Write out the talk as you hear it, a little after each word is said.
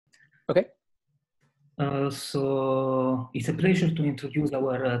Okay. So it's a pleasure to introduce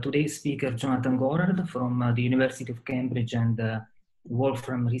our today's speaker, Jonathan Gorard from the University of Cambridge and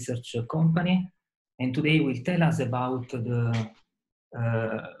Wolfram Research Company. And today will tell us about the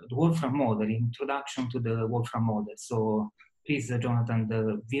Wolfram model, introduction to the Wolfram model. So please, Jonathan,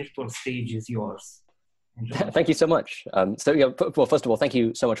 the virtual stage is yours. Thank you so much. Yeah, well, first of all, thank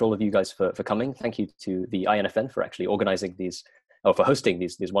you so much, all of you guys, for coming. Thank you to the INFN for actually organizing these, or for hosting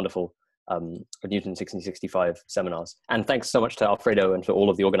these wonderful Newton 1665 seminars. And thanks so much to Alfredo and to all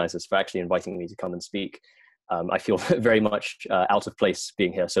of the organizers for actually inviting me to come and speak. I feel very much out of place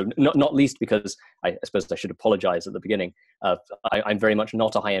being here. So not least because I suppose I should apologize at the beginning. I'm very much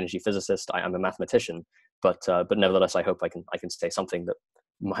not a high energy physicist. I'm a mathematician, but nevertheless, I hope I can say something that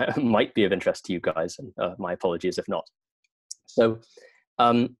might be of interest to you guys, and my apologies if not. So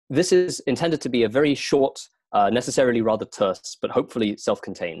this is intended to be a very short, necessarily rather terse, but hopefully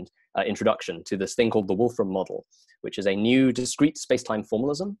self-contained introduction to this thing called the Wolfram model, which is a new discrete space-time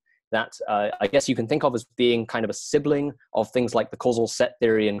formalism that I guess you can think of as being kind of a sibling of things like the causal set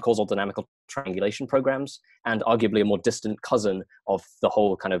theory and causal dynamical triangulation programs, and arguably a more distant cousin of the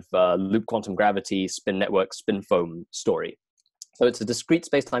whole kind of loop quantum gravity, spin network, spin foam story. So it's a discrete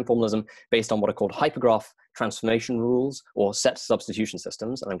space-time formalism based on what are called hypergraph transformation rules or set substitution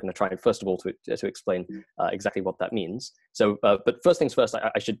systems. And I'm going to try, first of all, to explain exactly what that means. So, but first things first,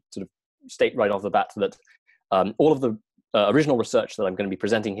 I should sort of state right off the bat that all of the original research that I'm going to be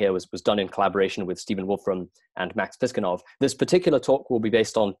presenting here was done in collaboration with Stephen Wolfram and Max Piskunov. This particular talk will be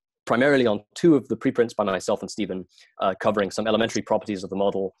based on primarily on two of the preprints by myself and Stephen, covering some elementary properties of the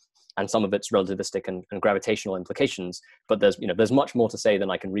model and some of its relativistic and gravitational implications. But there's much more to say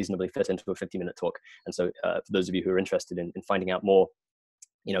than I can reasonably fit into a 50-minute talk. And so for those of you who are interested in finding out more,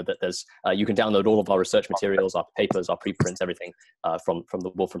 that there's you can download all of our research materials, our papers, our preprints, everything from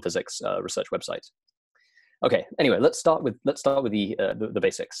the Wolfram Physics research website. Okay. Anyway, let's start with the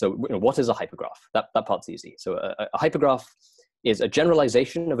basics. So what is a hypergraph? That part's easy. So a hypergraph is a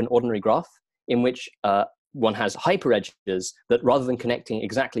generalization of an ordinary graph in which one has hyperedges that, rather than connecting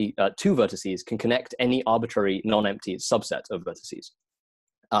exactly two vertices, can connect any arbitrary non-empty subset of vertices.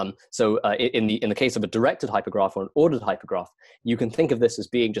 So in the case of a directed hypergraph or an ordered hypergraph, you can think of this as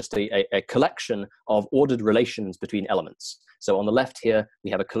being just a collection of ordered relations between elements. So on the left here,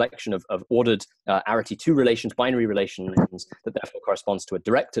 we have a collection of ordered arity 2 relations, binary relations, that therefore corresponds to a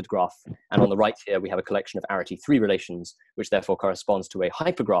directed graph. And on the right here, we have a collection of arity 3 relations, which therefore corresponds to a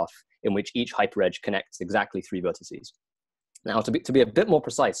hypergraph in which each hyperedge connects exactly 3 vertices. Now, to be a bit more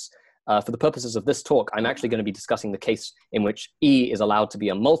precise, for the purposes of this talk, I'm actually going to be discussing the case in which E is allowed to be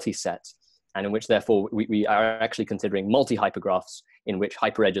a multi-set, and in which, therefore, we are actually considering multi-hypergraphs in which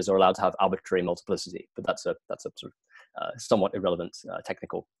hyperedges are allowed to have arbitrary multiplicity. But that's a sort of somewhat irrelevant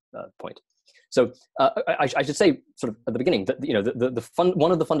technical point. So I should say, sort of at the beginning, that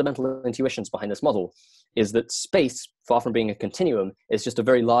one of the fundamental intuitions behind this model is that space, far from being a continuum, is just a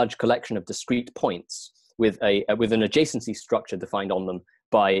very large collection of discrete points with an adjacency structure defined on them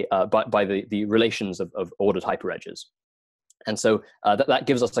by the relations of ordered hyperedges. And so that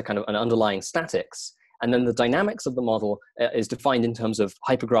gives us a kind of an underlying statics. And then the dynamics of the model is defined in terms of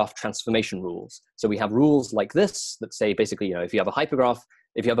hypergraph transformation rules. So we have rules like this that say, basically, if you have a hypergraph,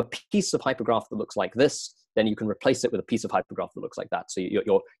 if you have a piece of hypergraph that looks like this, then you can replace it with a piece of hypergraph that looks like that. So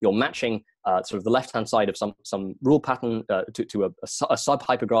you're matching sort of the left-hand side of some rule pattern to a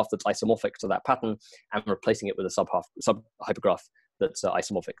sub-hypergraph that's isomorphic to that pattern, and replacing it with a sub-hypergraph that's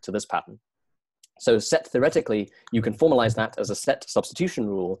isomorphic to this pattern. So set theoretically, you can formalize that as a set substitution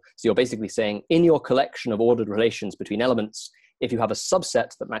rule. So you're basically saying, in your collection of ordered relations between elements, if you have a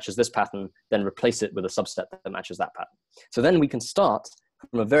subset that matches this pattern, then replace it with a subset that matches that pattern. So then we can start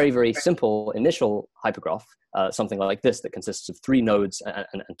from a very, very simple initial hypergraph, something like this, that consists of 3 nodes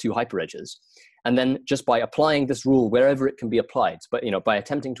and 2 hyperedges. And then just by applying this rule wherever it can be applied, but by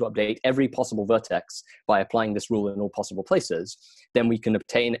attempting to update every possible vertex by applying this rule in all possible places, then we can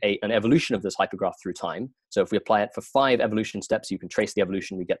obtain an evolution of this hypergraph through time. So if we apply it for 5 evolution steps, you can trace the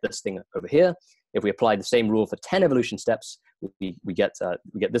evolution, we get this thing over here. If we apply the same rule for 10 evolution steps, we get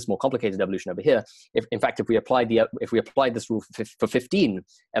this more complicated evolution over here. In fact, if we applied this rule for 15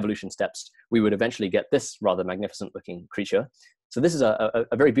 evolution steps, we would eventually get this rather magnificent looking creature. So this is a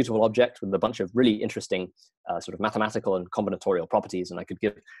very beautiful object with a bunch of really interesting sort of mathematical and combinatorial properties. And I could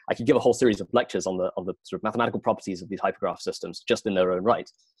give a whole series of lectures on the sort of mathematical properties of these hypergraph systems just in their own right.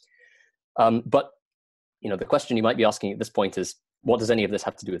 But the question you might be asking at this point is, what does any of this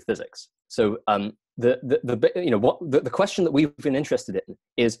have to do with physics? So the question that we've been interested in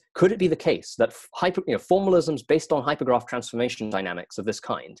is, could it be the case that formalisms based on hypergraph transformation dynamics of this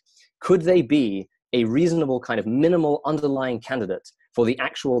kind, could they be a reasonable kind of minimal underlying candidate for the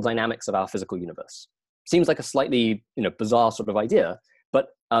actual dynamics of our physical universe? Seems like a slightly bizarre sort of idea, but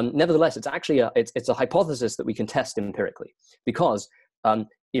nevertheless, it's actually it's a hypothesis that we can test empirically, because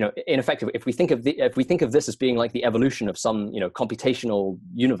in effect, if we think of this as being like the evolution of some computational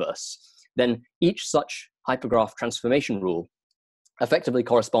universe, then each such hypergraph transformation rule effectively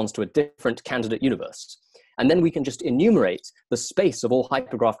corresponds to a different candidate universe. And then we can just enumerate the space of all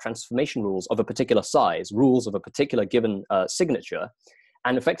hypergraph transformation rules of a particular size, rules of a particular given signature,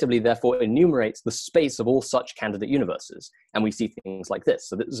 and effectively therefore enumerates the space of all such candidate universes. And we see things like this.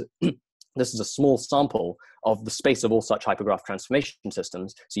 So this is a small sample of the space of all such hypergraph transformation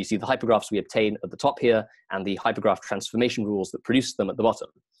systems. So you see the hypergraphs we obtain at the top here and the hypergraph transformation rules that produce them at the bottom.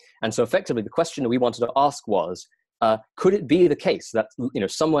 And so effectively the question that we wanted to ask was, could it be the case that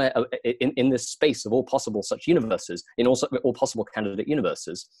somewhere in this space of all possible such universes, in all possible candidate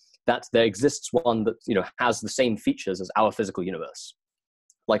universes, that there exists one that has the same features as our physical universe?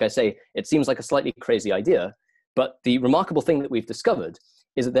 Like I say, it seems like a slightly crazy idea, but the remarkable thing that we've discovered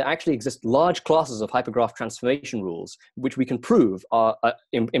is that there actually exist large classes of hypergraph transformation rules, which we can prove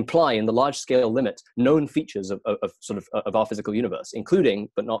imply in the large-scale limit known features of our physical universe, including,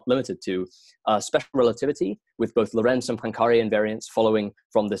 but not limited to, special relativity with both Lorentz and Poincare invariants following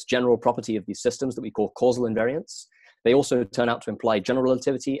from this general property of these systems that we call causal invariance. They also turn out to imply general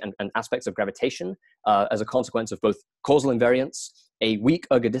relativity and aspects of gravitation as a consequence of both causal invariance, a weak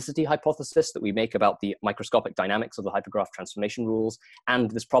ergodicity hypothesis that we make about the microscopic dynamics of the hypergraph transformation rules,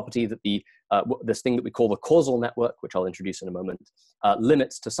 and this property that this thing that we call the causal network, which I'll introduce in a moment,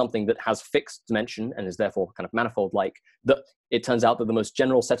 limits to something that has fixed dimension and is therefore kind of manifold-like. That it turns out that the most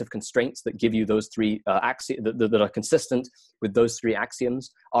general set of constraints that give you those three that are consistent with those three axioms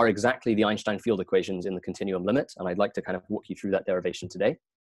are exactly the Einstein field equations in the continuum limit, and I'd like to kind of walk you through that derivation today.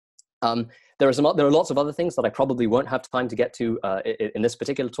 There are lots of other things that I probably won't have time to get to in this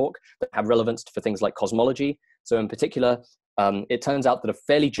particular talk that have relevance for things like cosmology. So in particular, it turns out that a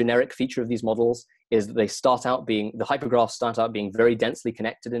fairly generic feature of these models is that the hypergraphs start out being very densely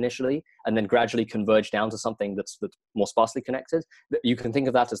connected initially, and then gradually converge down to something that's more sparsely connected. You can think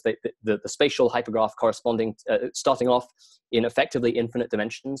of that as the spatial hypergraph corresponding, starting off in effectively infinite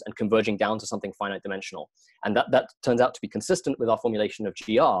dimensions and converging down to something finite dimensional. And that turns out to be consistent with our formulation of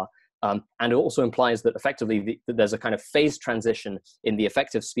GR. And it also implies that effectively there's a kind of phase transition in the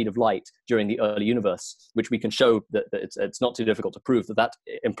effective speed of light during the early universe, which we can show that it's not too difficult to prove that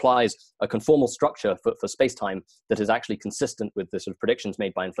implies a conformal structure for space-time that is actually consistent with the sort of predictions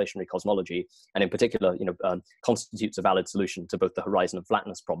made by inflationary cosmology, and in particular, constitutes a valid solution to both the horizon and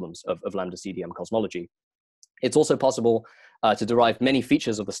flatness problems of lambda CDM cosmology. It's also possible to derive many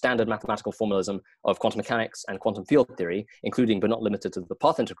features of the standard mathematical formalism of quantum mechanics and quantum field theory, including but not limited to the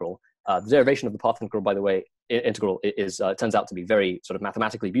path integral. The derivation of the path integral, by the way, turns out to be very sort of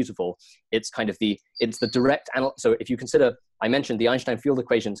mathematically beautiful. It's kind of the direct so if you consider, I mentioned the Einstein field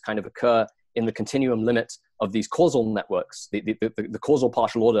equations kind of occur in the continuum limit of these causal networks, the causal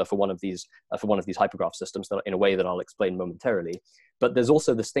partial order for one of these hypergraph systems, that in a way that I'll explain momentarily. But there's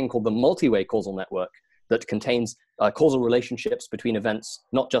also this thing called the multi-way causal network that contains causal relationships between events,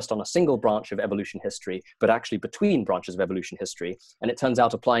 not just on a single branch of evolution history, but actually between branches of evolution history. And it turns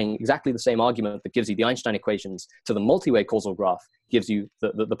out applying exactly the same argument that gives you the Einstein equations to the multi-way causal graph gives you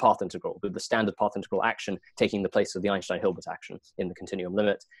the path integral, the standard path integral action taking the place of the Einstein-Hilbert action in the continuum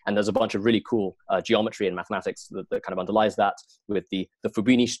limit. And there's a bunch of really cool geometry and mathematics that kind of underlies that, with the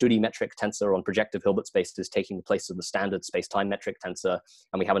Fubini-Studi metric tensor on projective Hilbert spaces taking the place of the standard space-time metric tensor.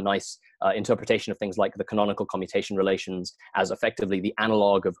 And we have a nice interpretation of things like the canonical commutation relations as effectively the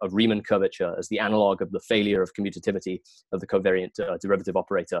analog of Riemann curvature, as the analog of the failure of commutativity of the covariant derivative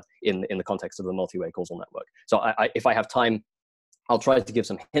operator in the context of the multi-way causal network. So if I have time, I'll try to give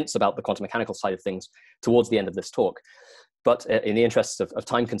some hints about the quantum mechanical side of things towards the end of this talk. But in the interests of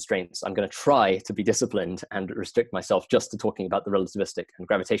time constraints, I'm going to try to be disciplined and restrict myself just to talking about the relativistic and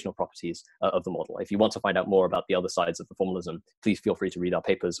gravitational properties of the model. If you want to find out more about the other sides of the formalism, please feel free to read our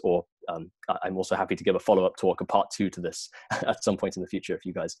papers, or I'm also happy to give a follow-up talk, a part 2 to this at some point in the future if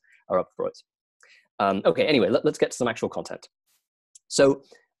you guys are up for it. Okay, anyway, let's get to some actual content. So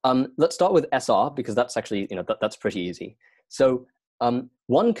let's start with SR, because that's actually, that's pretty easy. So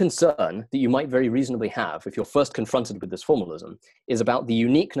one concern that you might very reasonably have if you're first confronted with this formalism is about the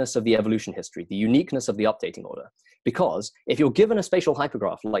uniqueness of the evolution history, the uniqueness of the updating order. Because if you're given a spatial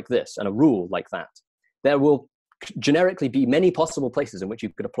hypergraph like this and a rule like that, there will generically be many possible places in which you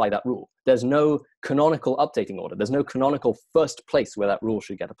could apply that rule. There's no canonical updating order. There's no canonical first place where that rule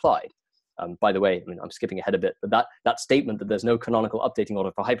should get applied. By the way, I mean, I'm skipping ahead a bit, but that statement that there's no canonical updating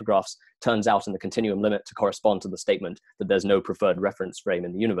order for hypergraphs turns out in the continuum limit to correspond to the statement that there's no preferred reference frame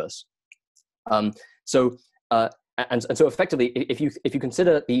in the universe. So effectively, if you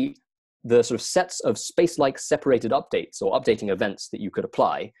consider the sort of sets of space-like separated updates or updating events that you could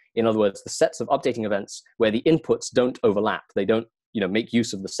apply, in other words, the sets of updating events where the inputs don't overlap, they don't make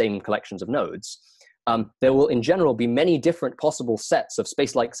use of the same collections of nodes, there will in general be many different possible sets of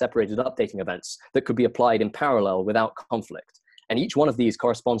space-like separated updating events that could be applied in parallel without conflict. And each one of these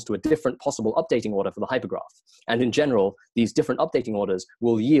corresponds to a different possible updating order for the hypergraph. And in general, these different updating orders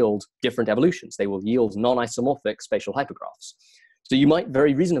will yield different evolutions. They will yield non-isomorphic spatial hypergraphs. So you might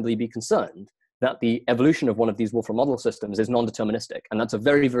very reasonably be concerned that the evolution of one of these Wolfram model systems is non-deterministic. And that's a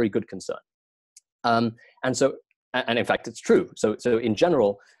very, very good concern. And in fact, it's true. So in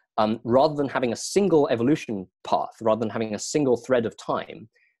general, rather than having a single evolution path, rather than having a single thread of time,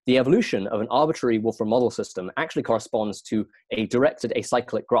 the evolution of an arbitrary Wolfram model system actually corresponds to a directed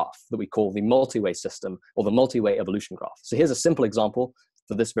acyclic graph that we call the multi-way system or the multi-way evolution graph. So here's a simple example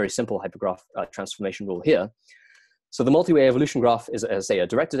for this very simple hypergraph transformation rule here. So the multi-way evolution graph is, as I say, a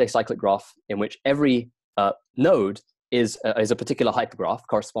directed acyclic graph in which every node is a particular hypergraph,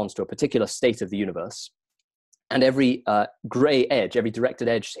 corresponds to a particular state of the universe. And every gray edge, every directed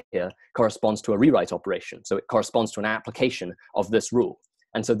edge here corresponds to a rewrite operation. So it corresponds to an application of this rule.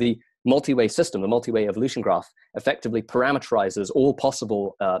 And so the multi-way system, the multi-way evolution graph, effectively parameterizes all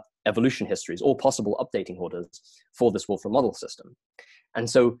possible evolution histories, all possible updating orders for this Wolfram model system. And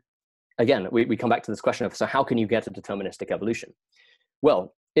so, again, we come back to this question of, so how can you get a deterministic evolution?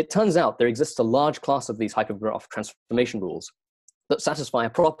 Well, it turns out there exists a large class of these hypergraph transformation rules that satisfy a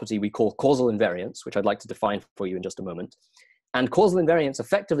property we call causal invariance, which I'd like to define for you in just a moment. And causal invariance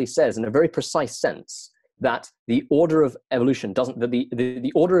effectively says, in a very precise sense, that the order of evolution doesn't,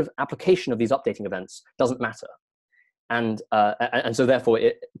 the order of application of these updating events doesn't matter. And so therefore,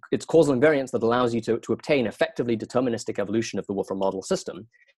 it's causal invariance that allows you to obtain effectively deterministic evolution of the Wolfram model system.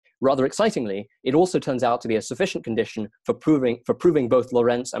 Rather excitingly, it also turns out to be a sufficient condition for proving both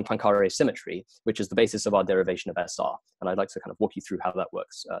Lorentz and Poincare symmetry, which is the basis of our derivation of SR. And I'd like to kind of walk you through how that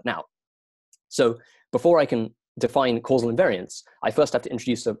works now. So before I can define causal invariance, I first have to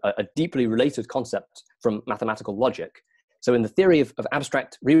introduce a deeply related concept from mathematical logic. So in the theory of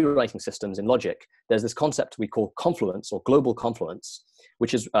abstract rewriting systems in logic, there's this concept we call confluence or global confluence,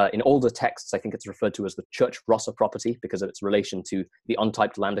 which is in older texts, I think it's referred to as the Church-Rosser property because of its relation to the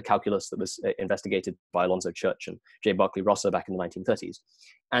untyped lambda calculus that was investigated by Alonzo Church and J. Barclay Rosser back in the 1930s.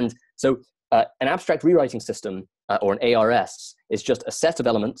 And so an abstract rewriting system, or an ARS, is just a set of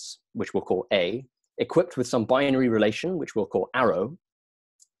elements, which we'll call A, equipped with some binary relation, which we'll call arrow.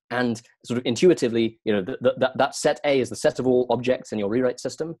 And sort of intuitively, that set A is the set of all objects in your rewrite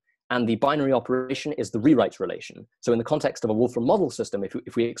system, and the binary operation is the rewrite relation. So in the context of a Wolfram model system,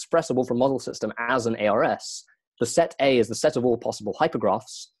 if we express a Wolfram model system as an ARS, the set A is the set of all possible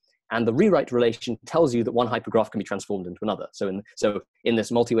hypergraphs, and the rewrite relation tells you that one hypergraph can be transformed into another. So in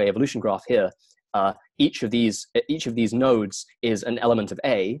this multi-way evolution graph here, each of these nodes is an element of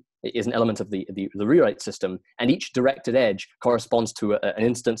A, is an element of the rewrite system, and each directed edge corresponds to an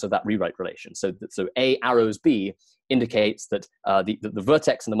instance of that rewrite relation. So A arrows B indicates that the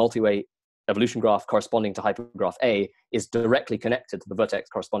vertex in the multi-way evolution graph corresponding to hypergraph A is directly connected to the vertex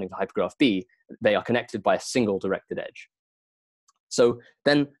corresponding to hypergraph B. They are connected by a single directed edge. So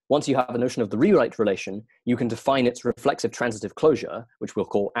then once you have a notion of the rewrite relation, you can define its reflexive transitive closure, which we'll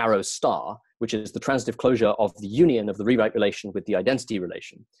call arrow star, which is the transitive closure of the union of the rewrite relation with the identity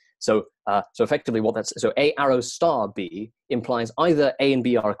relation. So effectively so A arrow star B implies either A and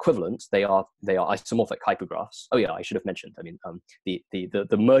B are equivalent, they are isomorphic hypergraphs. Oh yeah, I should have mentioned, I mean,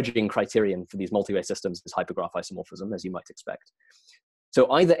 the merging criterion for these multi-way systems is hypergraph isomorphism, as you might expect.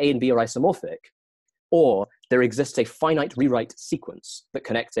 So either A and B are isomorphic, or there exists a finite rewrite sequence that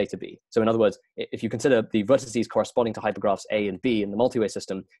connects A to B. So in other words, if you consider the vertices corresponding to hypergraphs A and B in the multi-way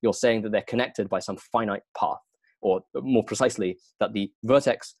system, you're saying that they're connected by some finite path, or more precisely, that the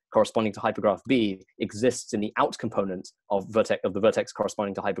vertex corresponding to hypergraph B exists in the out component of the vertex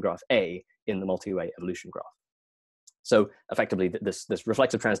corresponding to hypergraph A in the multi-way evolution graph. So effectively, this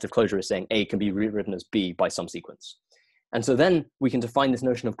reflective transitive closure is saying A can be rewritten as B by some sequence. And so then we can define this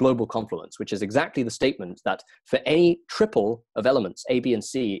notion of global confluence, which is exactly the statement that for any triple of elements, A, B, and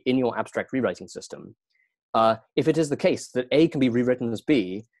C, in your abstract rewriting system, if it is the case that A can be rewritten as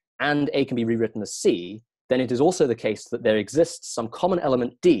B and A can be rewritten as C, then it is also the case that there exists some common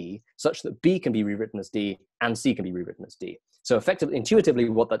element D such that B can be rewritten as D and C can be rewritten as D. So effectively, intuitively,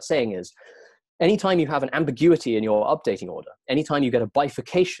 what that's saying is, anytime you have an ambiguity in your updating order, anytime you get a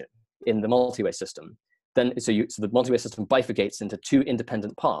bifurcation in the multi-way system, then so the multi-way system bifurcates into two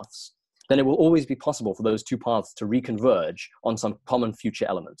independent paths, then it will always be possible for those two paths to reconverge on some common future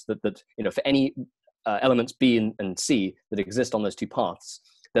elements. That you know, for any elements B and C that exist on those two paths,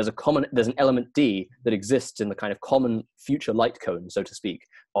 there's an element D that exists in the kind of common future light cone, so to speak,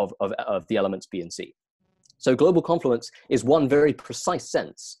 of the elements B and C. So global confluence is one very precise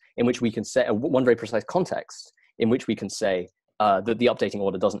sense in which we can say, one very precise context in which we can say that the updating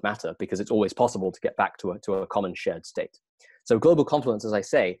order doesn't matter, because it's always possible to get back to a common shared state. So global confluence, as I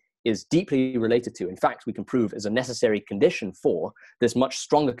say, is deeply related to, in fact, we can prove is a necessary condition for this much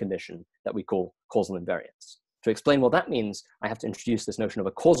stronger condition that we call causal invariance. To explain what that means, I have to introduce this notion of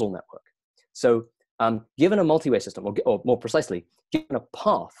a causal network. So given a multi-way system, or more precisely, given a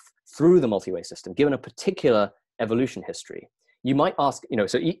path through the multi-way system, given a particular evolution history, you might ask,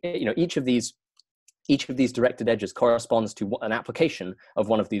 each of these directed edges corresponds to an application of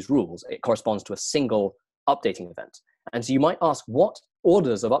one of these rules. It corresponds to a single updating event. And so you might ask what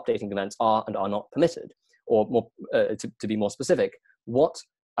orders of updating events are and are not permitted, or more, to be more specific, what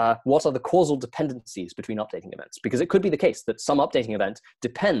are the causal dependencies between updating events? Because it could be the case that some updating event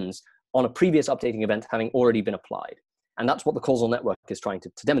depends on a previous updating event having already been applied. And that's what the causal network is trying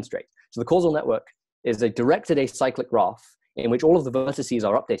to demonstrate. So the causal network is a directed acyclic graph in which all of the vertices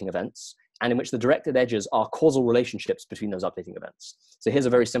are updating events, and in which the directed edges are causal relationships between those updating events. So here's a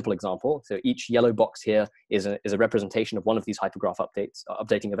very simple example. So each yellow box here is a representation of one of these hypergraph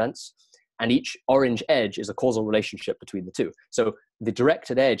updating events, and each orange edge is a causal relationship between the two. So the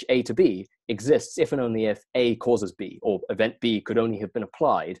directed edge A to B exists if and only if A causes B, or event B could only have been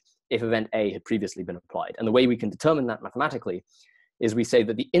applied if event A had previously been applied. And the way we can determine that mathematically is we say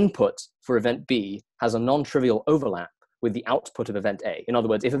that the input for event B has a non-trivial overlap with the output of event A. In other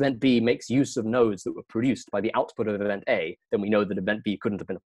words, if event B makes use of nodes that were produced by the output of event A, then we know that event B couldn't have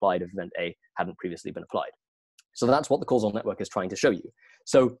been applied if event A hadn't previously been applied. So that's what the causal network is trying to show you.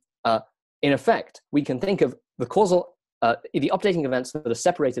 So in effect, we can think of the updating events that are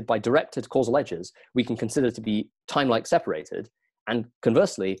separated by directed causal edges, we can consider to be time-like separated. And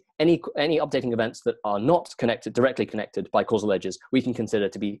conversely, any updating events that are not directly connected by causal edges, we can consider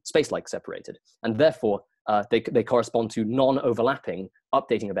to be space-like separated. And therefore, they correspond to non-overlapping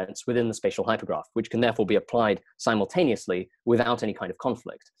updating events within the spatial hypergraph, which can therefore be applied simultaneously without any kind of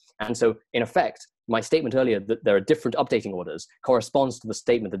conflict. And so, in effect, my statement earlier that there are different updating orders corresponds to the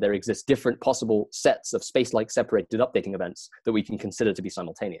statement that there exist different possible sets of space-like separated updating events that we can consider to be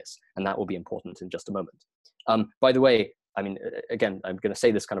simultaneous. And that will be important in just a moment. By the way, I mean, again, I'm going to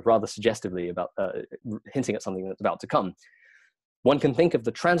say this kind of rather suggestively about hinting at something that's about to come. One can think of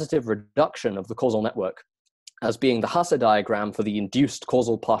the transitive reduction of the causal network as being the Hasse diagram for the induced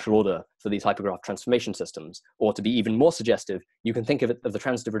causal partial order for these hypergraph transformation systems. Or to be even more suggestive, you can think of the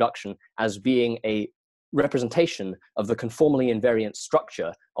transitive reduction as being a representation of the conformally invariant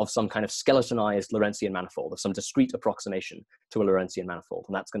structure of some kind of skeletonized Lorentzian manifold, of some discrete approximation to a Lorentzian manifold.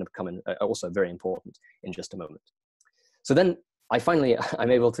 And that's going to become also very important in just a moment. So then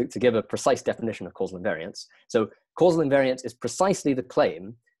I'm able to give a precise definition of causal invariance. So causal invariance is precisely the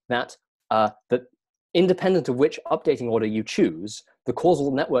claim that that independent of which updating order you choose, the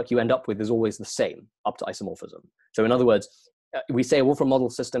causal network you end up with is always the same up to isomorphism. So in other words, we say a Wolfram model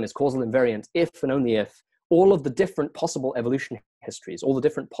system is causal invariant if and only if all of the different possible evolution histories, all the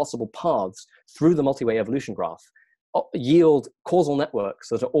different possible paths through the multi-way evolution graph yield causal networks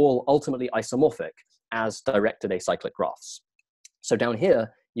that are all ultimately isomorphic as directed acyclic graphs. So down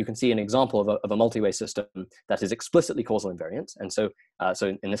here, you can see an example of a multi-way system that is explicitly causal invariant. And so,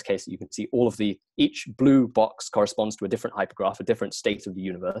 in this case, you can see each blue box corresponds to a different hypergraph, a different state of the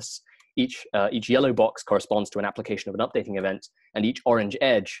universe. Each yellow box corresponds to an application of an updating event, and each orange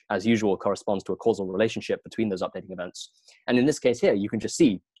edge, as usual, corresponds to a causal relationship between those updating events. And in this case here, you can just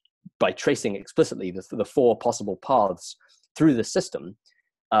see by tracing explicitly the four possible paths through the system,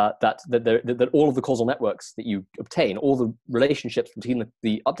 that all of the causal networks that you obtain, all the relationships between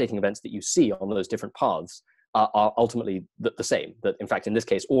the updating events that you see on those different paths are ultimately the same. That in fact, in this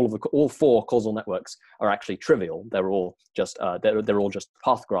case, all four causal networks are actually trivial. They're all just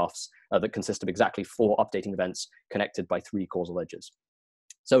path graphs that consist of exactly four updating events connected by three causal edges.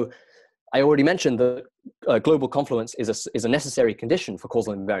 So I already mentioned that global confluence is a necessary condition for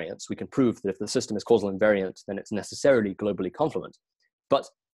causal invariance. We can prove that if the system is causal invariant, then it's necessarily globally confluent. But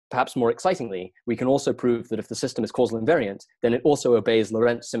perhaps more excitingly, we can also prove that if the system is causal invariant, then it also obeys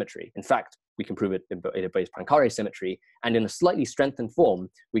Lorentz symmetry. In fact, we can prove it obeys Poincare symmetry, and in a slightly strengthened form,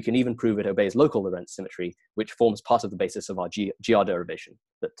 we can even prove it obeys local Lorentz symmetry, which forms part of the basis of our GR derivation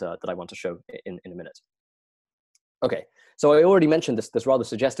that I want to show in a minute. Okay, so I already mentioned this rather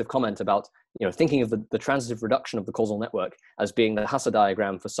suggestive comment about thinking of the transitive reduction of the causal network as being the Hasse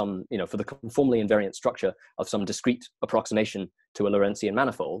diagram for some for the conformally invariant structure of some discrete approximation to a Lorentzian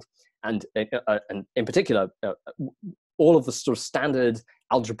manifold, and in particular all of the sort of standard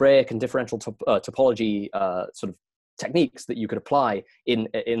algebraic and differential topology sort of techniques that you could apply in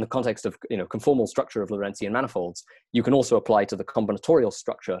the context of conformal structure of Lorentzian manifolds, you can also apply to the combinatorial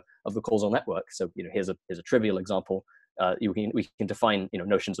structure of the causal network. So here's a trivial example. We can define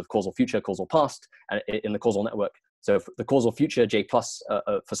notions of causal future, causal past in the causal network. So if the causal future J plus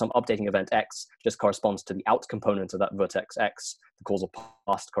for some updating event X just corresponds to the out component of that vertex X. The causal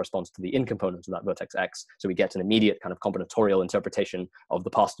past corresponds to the in component of that vertex X. So we get an immediate kind of combinatorial interpretation of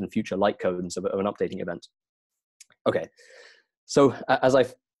the past and future light codes of an updating event. Okay, so as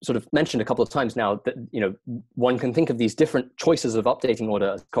I've sort of mentioned a couple of times now, that one can think of these different choices of updating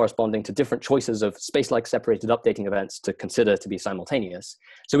order as corresponding to different choices of space-like separated updating events to consider to be simultaneous.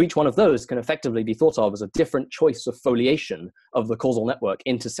 So each one of those can effectively be thought of as a different choice of foliation of the causal network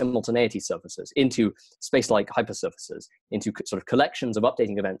into simultaneity surfaces, into space-like hypersurfaces, into sort of collections of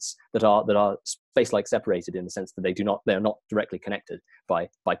updating events that are space-like separated in the sense that they are not directly connected by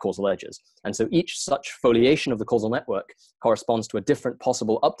causal edges. And so each such foliation of the causal network corresponds to a different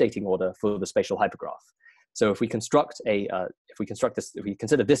possible updating order for the spatial hypergraph. So if we consider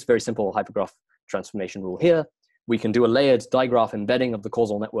this very simple hypergraph transformation rule here, we can do a layered digraph embedding of the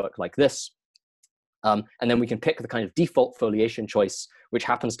causal network like this. And then we can pick the kind of default foliation choice, which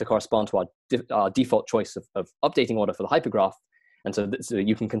happens to correspond to our default choice of updating order for the hypergraph. And so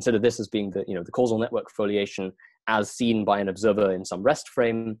you can consider this as being the causal network foliation as seen by an observer in some rest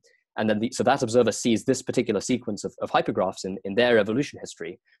frame. And then so that observer sees this particular sequence of hypergraphs in their evolution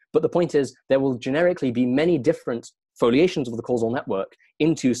history. But the point is, there will generically be many different foliations of the causal network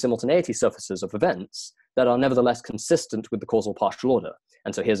into simultaneity surfaces of events that are nevertheless consistent with the causal partial order.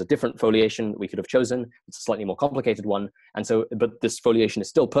 And so here's a different foliation that we could have chosen. It's a slightly more complicated one. And so, but this foliation is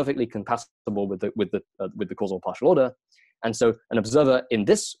still perfectly compatible with the causal partial order. And so an observer in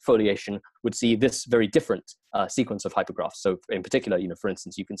this foliation would see this very different sequence of hypergraphs. So in particular, for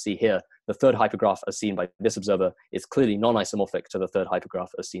instance, you can see here, the third hypergraph as seen by this observer is clearly non-isomorphic to the third hypergraph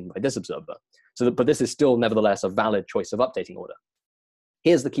as seen by this observer. But this is still nevertheless a valid choice of updating order.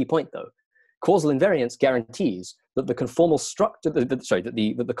 Here's the key point though. Causal invariance guarantees that the conformal structure, that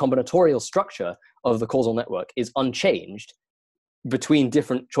the combinatorial structure of the causal network is unchanged between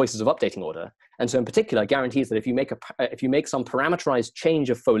different choices of updating order. And so in particular guarantees that if you make some parameterized change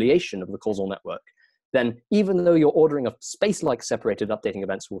of foliation of the causal network, then even though your ordering of space-like separated updating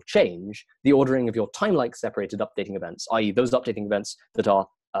events will change, the ordering of your time-like separated updating events, i.e. those updating events that are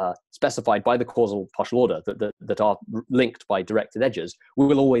specified by the causal partial order, that are linked by directed edges,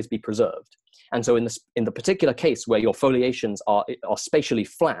 will always be preserved. And so in the particular case where your foliations are spatially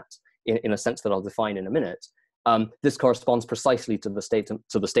flat, in a sense that I'll define in a minute, this corresponds precisely to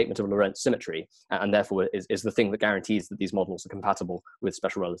the statement of Lorentz symmetry, and therefore is the thing that guarantees that these models are compatible with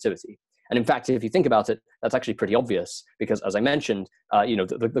special relativity. And in fact, if you think about it, that's actually pretty obvious, because as I mentioned,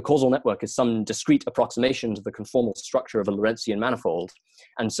 the causal network is some discrete approximation to the conformal structure of a Lorentzian manifold.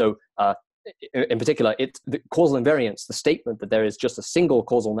 And so in particular, the causal invariance, the statement that there is just a single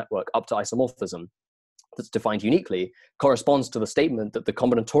causal network up to isomorphism that's defined uniquely, corresponds to the statement that the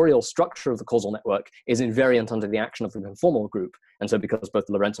combinatorial structure of the causal network is invariant under the action of the conformal group. And so because both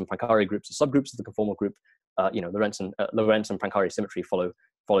the Lorentz and Poincare groups are subgroups of the conformal group, Lorentz and Poincare symmetry follow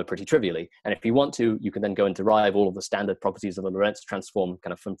pretty trivially. And if you want to, you can then go and derive all of the standard properties of the Lorentz transform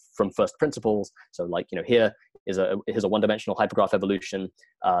kind of from first principles. So like, here's a one-dimensional hypergraph evolution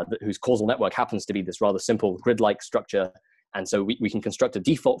whose causal network happens to be this rather simple grid-like structure. And so we can construct a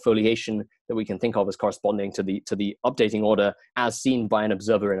default foliation that we can think of as corresponding to the updating order as seen by an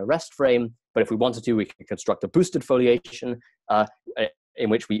observer in a rest frame. But if we wanted to, we can construct a boosted foliation in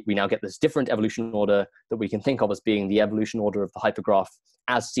which we now get this different evolution order that we can think of as being the evolution order of the hypergraph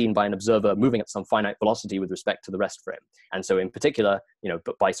as seen by an observer moving at some finite velocity with respect to the rest frame. And so in particular,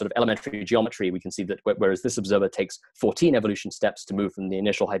 but by sort of elementary geometry, we can see that whereas this observer takes 14 evolution steps to move from the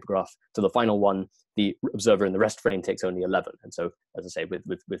initial hypergraph to the final one, the observer in the rest frame takes only 11. And so, as I say,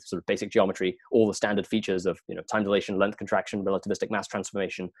 with sort of basic geometry, all the standard features of time dilation, length contraction, relativistic mass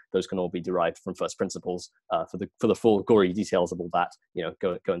transformation, those can all be derived from first principles. For the full gory details of all that,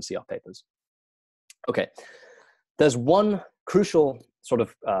 go and see our papers. Okay. there's one crucial sort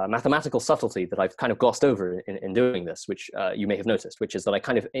of mathematical subtlety that I've kind of glossed over in doing this, which you may have noticed, which is that I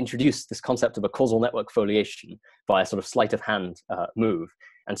kind of introduced this concept of a causal network foliation by a sort of sleight of hand move.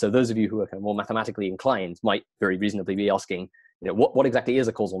 And so those of you who are kind of more mathematically inclined might very reasonably be asking, what exactly is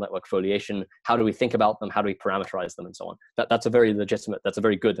a causal network foliation? How do we think about them? How do we parameterize them, and so on? That's a very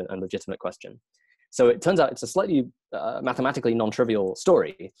good and legitimate question. So it turns out it's a slightly mathematically non-trivial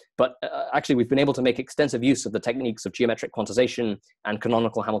story, but actually we've been able to make extensive use of the techniques of geometric quantization and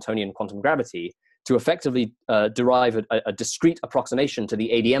canonical Hamiltonian quantum gravity to effectively derive a discrete approximation to the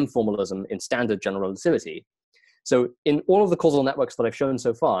ADM formalism in standard general relativity. So in all of the causal networks that I've shown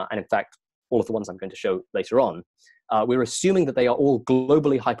so far, and in fact, all of the ones I'm going to show later on, we're assuming that they are all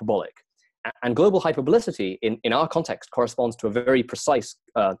globally hyperbolic. And global hyperbolicity in our context corresponds to a very precise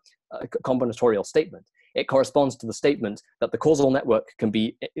combinatorial statement. It corresponds to the statement that the causal network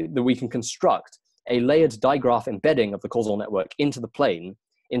that we can construct a layered digraph embedding of the causal network into the plane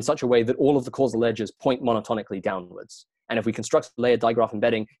in such a way that all of the causal edges point monotonically downwards. And if we construct a layered digraph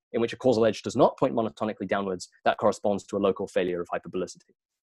embedding in which a causal edge does not point monotonically downwards, that corresponds to a local failure of hyperbolicity.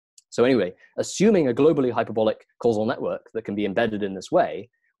 So anyway, assuming a globally hyperbolic causal network that can be embedded in this way,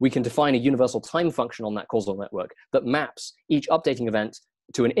 we can define a universal time function on that causal network that maps each updating event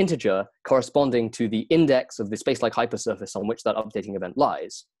to an integer corresponding to the index of the space-like hypersurface on which that updating event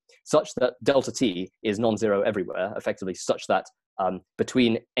lies, such that delta t is non-zero everywhere, effectively such that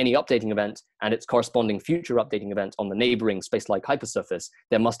between any updating event and its corresponding future updating event on the neighboring space-like hypersurface,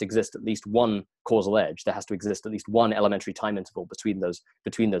 there must exist at least one causal edge. There has to exist at least one elementary time interval between those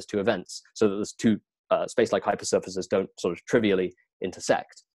two events, so that those two space-like hypersurfaces don't sort of trivially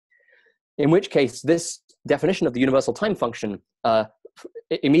intersect. In which case, this definition of the universal time function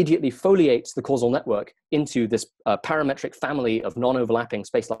immediately foliates the causal network into this parametric family of non-overlapping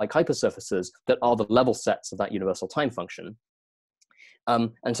space-like hypersurfaces that are the level sets of that universal time function.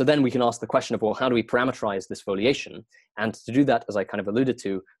 And so then we can ask the question of, well, how do we parameterize this foliation? And to do that, as I kind of alluded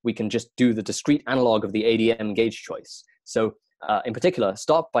to, we can just do the discrete analog of the ADM gauge choice. So in particular,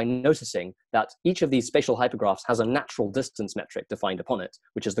 start by noticing that each of these spatial hypergraphs has a natural distance metric defined upon it,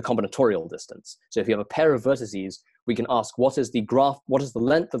 which is the combinatorial distance. So if you have a pair of vertices, we can ask what is the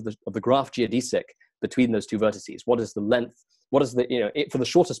length of the graph geodesic between those two vertices? What is the length? What is for the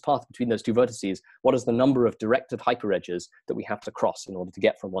shortest path between those two vertices, what is the number of directed hyperedges that we have to cross in order to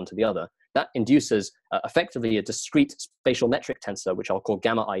get from one to the other? That induces effectively a discrete spatial metric tensor, which I'll call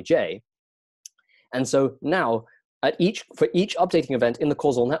gamma ij. And so now, for each updating event in the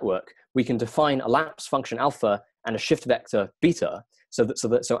causal network, we can define a lapse function alpha and a shift vector beta,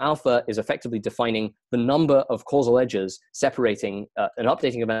 so alpha is effectively defining the number of causal edges separating an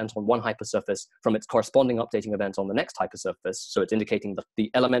updating event on one hypersurface from its corresponding updating event on the next hypersurface. So it's indicating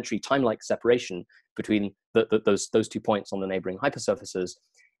the elementary time-like separation between those 2 points on the neighboring hypersurfaces.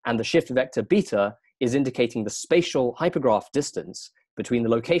 And the shift vector beta is indicating the spatial hypergraph distance between the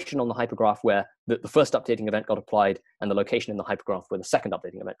location on the hypergraph where the first updating event got applied and the location in the hypergraph where the second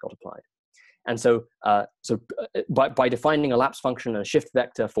updating event got applied. And so, by defining a lapse function and a shift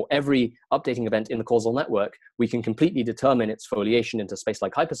vector for every updating event in the causal network, we can completely determine its foliation into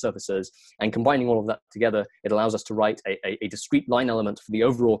space-like hypersurfaces. And combining all of that together, it allows us to write a discrete line element for the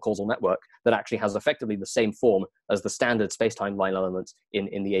overall causal network that actually has effectively the same form as the standard space-time line element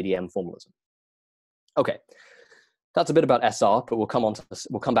in the ADM formalism. Okay. That's a bit about SR, but we'll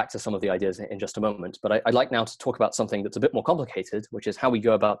come back to some of the ideas in just a moment. But I'd like now to talk about something that's a bit more complicated, which is how we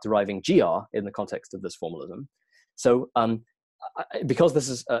go about deriving GR in the context of this formalism. So because this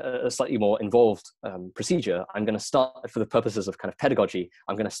is a slightly more involved procedure, I'm going to start, for the purposes of kind of pedagogy,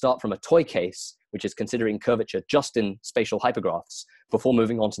 I'm going to start from a toy case, which is considering curvature just in spatial hypergraphs, before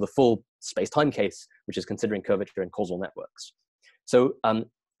moving on to the full space-time case, which is considering curvature in causal networks. So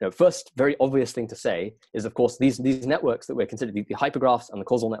first, very obvious thing to say is, of course, these networks that we're considering, the hypergraphs and the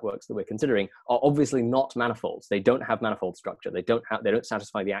causal networks that we're considering, are obviously not manifolds. They don't have manifold structure. They don't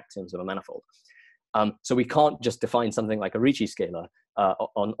satisfy the axioms of a manifold. So we can't just define something like a Ricci scalar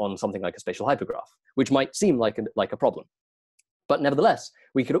on something like a spatial hypergraph, which might seem like a problem. But nevertheless,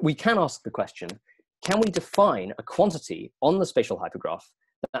 we can ask the question: can we define a quantity on the spatial hypergraph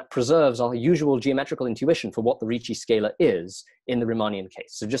that preserves our usual geometrical intuition for what the Ricci scalar is in the Riemannian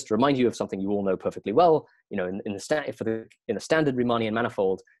case? So just to remind you of something you all know perfectly well, in the standard Riemannian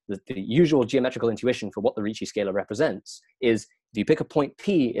manifold, the usual geometrical intuition for what the Ricci scalar represents is, if you pick a point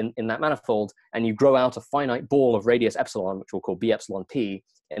P in that manifold and you grow out a finite ball of radius epsilon, which we'll call B epsilon P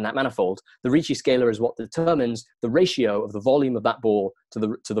in that manifold, the Ricci scalar is what determines the ratio of the volume of that ball to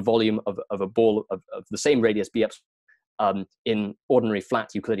the volume of a ball of the same radius B epsilon in ordinary flat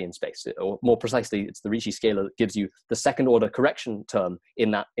Euclidean space, or more precisely, it's the Ricci scalar that gives you the second order correction term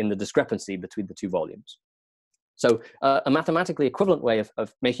in the discrepancy between the two volumes. So a mathematically equivalent way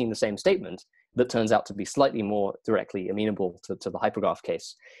of making the same statement that turns out to be slightly more directly amenable to the hypergraph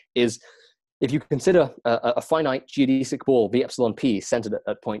case is if you consider a finite geodesic ball B epsilon P centered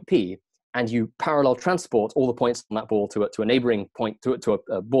at point P, and you parallel transport all the points on that ball to a neighboring point, to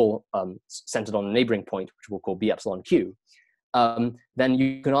a ball centered on a neighboring point, which we'll call B epsilon Q, then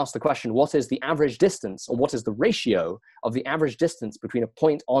you can ask the question, what is the average distance, or what is the ratio of the average distance between a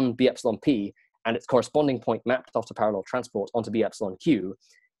point on B epsilon P and its corresponding point mapped after parallel transport onto B epsilon Q?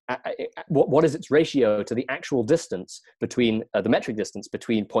 What is its ratio to the actual distance between, the metric distance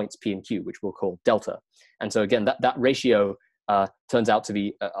between points P and Q, which we'll call delta? And so again, that ratio turns out to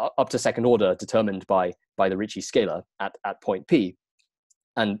be up to second order determined by the Ricci scalar at point P.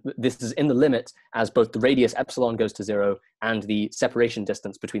 And this is in the limit as both the radius epsilon goes to 0 and the separation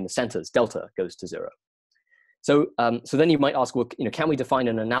distance between the centers, delta, goes to 0. So, so then you might ask, well, can we define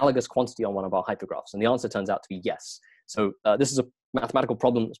an analogous quantity on one of our hypergraphs? And the answer turns out to be yes. So this is a mathematical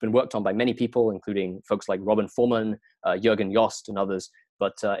problem that's been worked on by many people, including folks like Robin Foreman, Jürgen Jost, and others.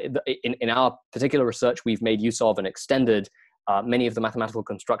 But in our particular research, we've made use of and extended many of the mathematical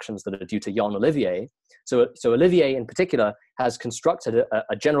constructions that are due to Jan Olivier. So Olivier in particular has constructed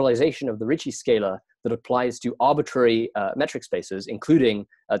a generalization of the Ricci scalar that applies to arbitrary metric spaces, including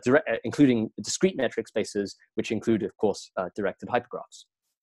discrete metric spaces, which include, of course, directed hypergraphs.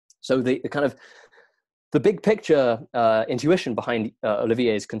 So the big picture intuition behind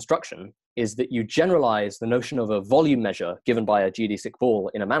Olivier's construction is that you generalize the notion of a volume measure given by a geodesic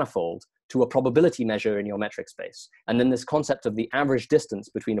ball in a manifold to a probability measure in your metric space. And then this concept of the average distance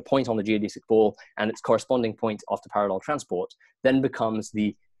between a point on the geodesic ball and its corresponding point after parallel transport then becomes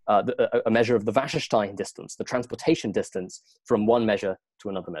a measure of the Wasserstein distance, the transportation distance from one measure to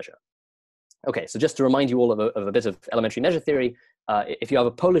another measure. Okay, so just to remind you all of a bit of elementary measure theory, if you have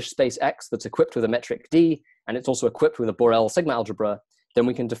a Polish space X that's equipped with a metric D, and it's also equipped with a Borel sigma algebra, then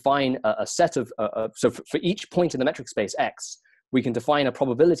we can define a set of, so for each point in the metric space X, we can define a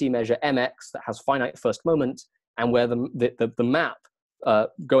probability measure mx that has finite first moment, and where the map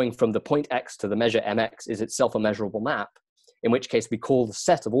going from the point X to the measure mx is itself a measurable map, in which case we call the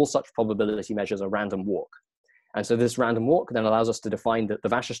set of all such probability measures a random walk. And so this random walk then allows us to define the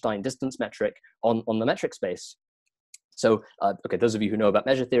Wasserstein distance metric on the metric space. So, okay, those of you who know about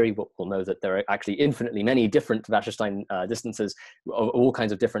measure theory will know that there are actually infinitely many different Wasserstein distances of all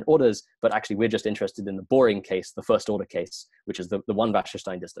kinds of different orders, but actually we're just interested in the boring case, the first order case, which is the one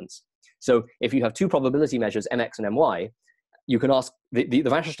Wasserstein distance. So if you have two probability measures, mx and my, you can ask, the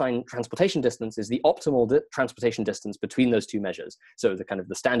Wasserstein transportation distance is the optimal transportation distance between those two measures. So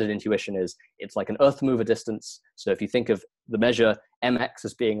the standard intuition is it's like an earth mover distance. So if you think of the measure mx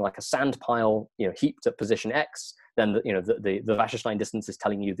as being like a sand pile, heaped at position x, then the Wasserstein distance is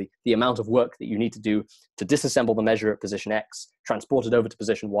telling you the amount of work that you need to do to disassemble the measure at position x, transport it over to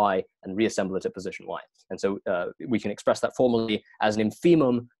position y, and reassemble it at position y. And so we can express that formally as an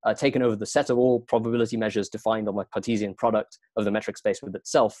infimum taken over the set of all probability measures defined on the Cartesian product of the metric space with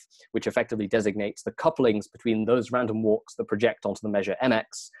itself, which effectively designates the couplings between those random walks that project onto the measure mx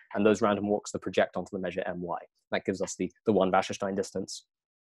and those random walks that project onto the measure my. That gives us the one Wasserstein distance.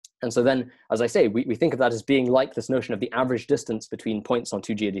 And so then, as I say, we think of that as being like this notion of the average distance between points on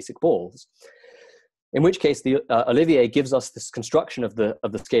two geodesic balls, in which case Olivier gives us this construction of the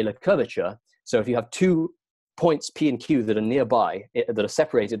scalar curvature. So if you have two points P and Q that are nearby, that are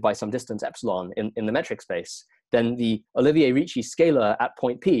separated by some distance epsilon in the metric space, then the Olivier-Ricci scalar at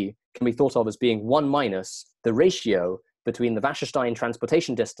point P can be thought of as being 1 minus the ratio between the Wasserstein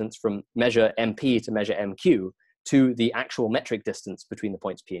transportation distance from measure MP to measure MQ to the actual metric distance between the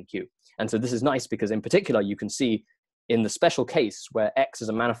points P and Q. And so this is nice because in particular, you can see in the special case where X is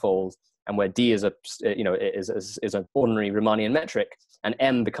a manifold and where D is is an ordinary Riemannian metric, and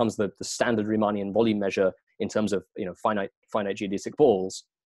M becomes the standard Riemannian volume measure in terms of finite geodesic balls,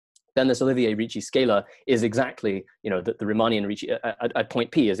 then this Olivier-Ricci scalar is exactly the Riemannian-Ricci at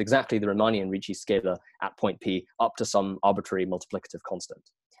point P is exactly the Riemannian-Ricci scalar at point P up to some arbitrary multiplicative constant.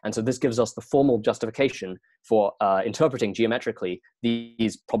 And so this gives us the formal justification for interpreting geometrically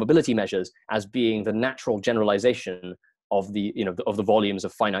these probability measures as being the natural generalization of the volumes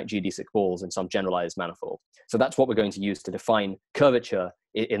of finite geodesic balls in some generalized manifold. So that's what we're going to use to define curvature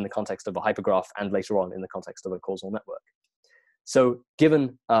in the context of a hypergraph and later on in the context of a causal network. So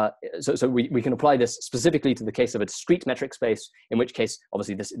given, so we can apply this specifically to the case of a discrete metric space, in which case,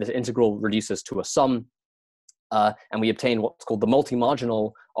 obviously, this integral reduces to a sum and we obtain what's called the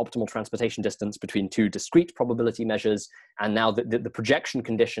multi-marginal optimal transportation distance between two discrete probability measures. And now the projection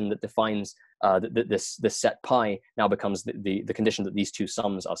condition that defines this set pi now becomes the condition that these two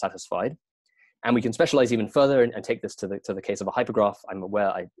sums are satisfied. And we can specialize even further and take this to the case of a hypergraph. I'm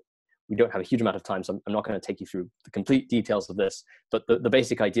aware we don't have a huge amount of time, so I'm not going to take you through the complete details of this. But the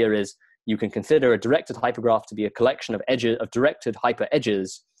basic idea is you can consider a directed hypergraph to be a collection of directed hyper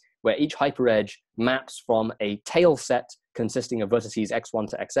edges, where each hyperedge maps from a tail set consisting of vertices x1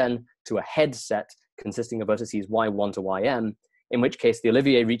 to xn to a head set consisting of vertices y1 to ym, in which case the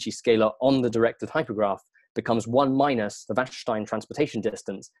Olivier-Ricci scalar on the directed hypergraph becomes 1 minus the Wasserstein transportation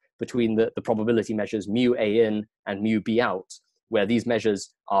distance between the probability measures mu a in and mu b out, where these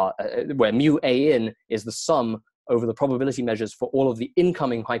measures are, where mu a in is the sum over the probability measures for all of the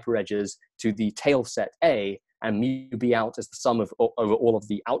incoming hyperedges to the tail set A, and mu b out is the sum of over all of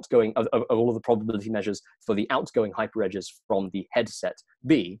the outgoing of all of the probability measures for the outgoing hyperedges from the head set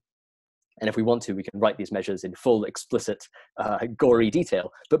B. And if we want to, we can write these measures in full, explicit, gory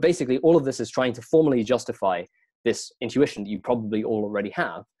detail. But basically, all of this is trying to formally justify this intuition that you probably all already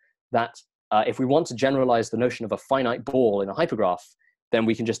have, that if we want to generalize the notion of a finite ball in a hypergraph, then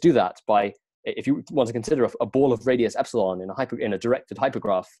we can just do that by, if you want to consider a ball of radius epsilon in a directed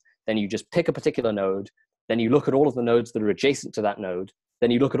hypergraph, then you just pick a particular node, then you look at all of the nodes that are adjacent to that node,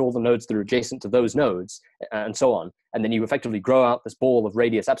 then you look at all the nodes that are adjacent to those nodes, and so on. And then you effectively grow out this ball of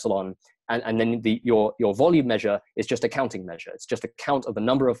radius epsilon, and then your volume measure is just a counting measure. It's just a count of the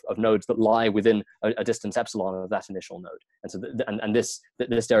number of nodes that lie within a distance epsilon of that initial node. And so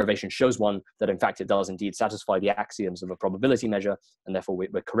this derivation shows one that in fact it does indeed satisfy the axioms of a probability measure, and therefore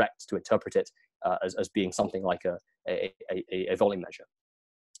we're correct to interpret it as being something like a volume measure.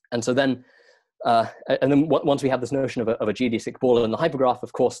 And so then, once we have this notion of a geodesic ball in the hypergraph,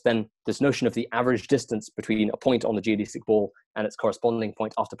 of course, then this notion of the average distance between a point on the geodesic ball and its corresponding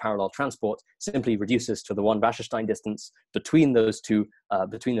point after parallel transport simply reduces to the one Wasserstein distance between those two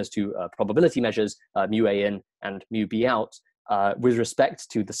probability measures, mu a in and mu b out, with respect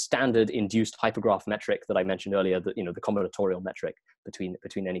to the standard induced hypergraph metric that I mentioned earlier, the combinatorial metric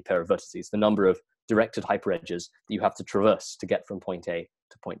between any pair of vertices, the number of directed hyperedges that you have to traverse to get from point A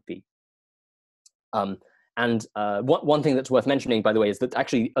to point B. One thing that's worth mentioning, by the way, is that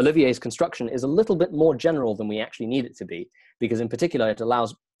actually Olivier's construction is a little bit more general than we actually need it to be, because in particular it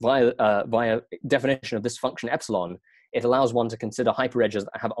allows, via definition of this function epsilon, it allows one to consider hyperedges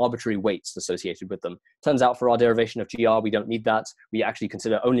that have arbitrary weights associated with them. Turns out for our derivation of GR, we don't need that. We actually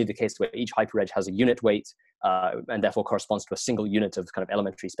consider only the case where each hyperedge has a unit weight, and therefore corresponds to a single unit of kind of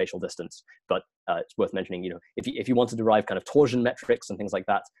elementary spatial distance. But it's worth mentioning, if you want to derive kind of torsion metrics and things like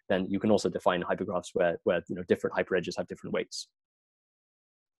that, then you can also define hypergraphs where different hyperedges have different weights.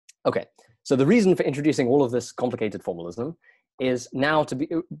 Okay, so the reason for introducing all of this complicated formalism is now to be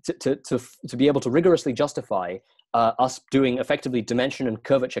able to rigorously justify us doing effectively dimension and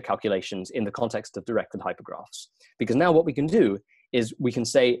curvature calculations in the context of directed hypergraphs. Because now what we can do is we can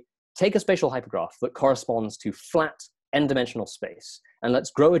say, take a spatial hypergraph that corresponds to flat n-dimensional space, and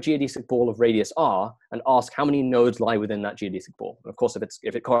let's grow a geodesic ball of radius r and ask how many nodes lie within that geodesic ball. And of course,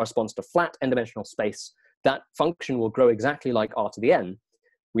 if it corresponds to flat n-dimensional space, that function will grow exactly like r to the n.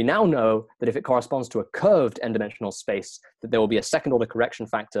 We now know that if it corresponds to a curved n-dimensional space, that there will be a second order correction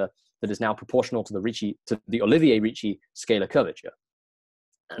factor that is now proportional to the Olivier-Ricci scalar curvature.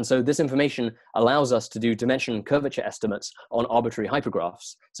 And so this information allows us to do dimension and curvature estimates on arbitrary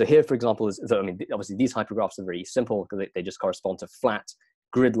hypergraphs. So here, for example, obviously these hypergraphs are very simple because they just correspond to flat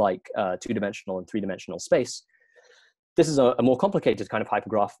grid-like two-dimensional and three-dimensional space. This is a more complicated kind of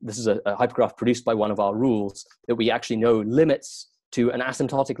hypergraph. This is a hypergraph produced by one of our rules that we actually know limits to an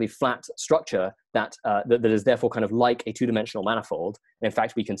asymptotically flat structure that is therefore kind of like a two-dimensional manifold. And in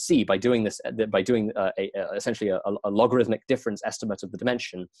fact, we can see by doing this, essentially a logarithmic difference estimate of the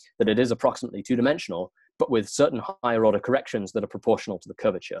dimension, that it is approximately two-dimensional, but with certain higher order corrections that are proportional to the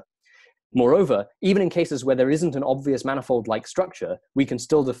curvature. Moreover, even in cases where there isn't an obvious manifold-like structure, we can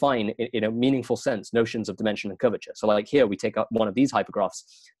still define, in a meaningful sense, notions of dimension and curvature. So like here, we take up one of these hypergraphs.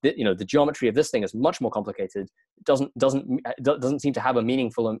 The geometry of this thing is much more complicated. It doesn't seem to have a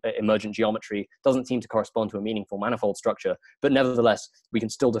meaningful emergent geometry, doesn't seem to correspond to a meaningful manifold structure, but nevertheless, we can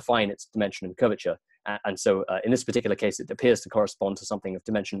still define its dimension and curvature. And so in this particular case, it appears to correspond to something of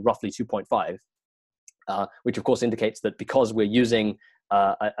dimension roughly 2.5, which of course indicates that because we're using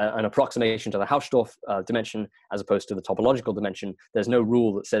an approximation to the Hausdorff dimension as opposed to the topological dimension. There's no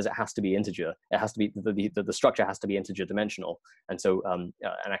rule that says it has to be integer. It has to be the structure has to be integer dimensional. And so, and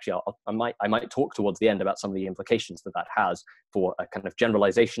actually, I might talk towards the end about some of the implications that has for a kind of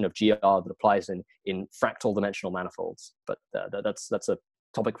generalization of GR that applies in fractal dimensional manifolds. But that's a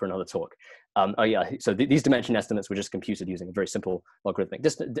topic for another talk. So these dimension estimates were just computed using a very simple logarithmic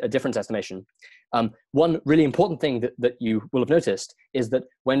difference estimation. One really important thing that you will have noticed is that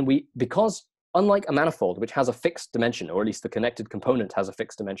because unlike a manifold, which has a fixed dimension, or at least the connected component has a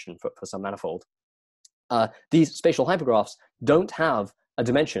fixed dimension for some manifold, these spatial hypergraphs don't have a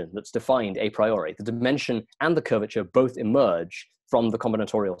dimension that's defined a priori. The dimension and the curvature both emerge from the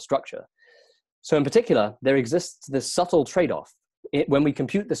combinatorial structure. So in particular, there exists this subtle trade-off. When we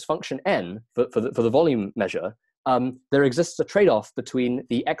compute this function n for the volume measure, there exists a trade-off between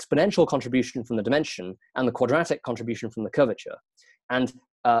the exponential contribution from the dimension and the quadratic contribution from the curvature. And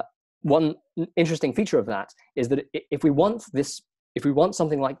one interesting feature of that is that if we want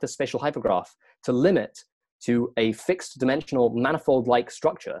something like the spatial hypergraph to limit to a fixed dimensional manifold-like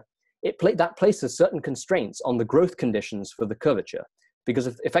structure, that places certain constraints on the growth conditions for the curvature. Because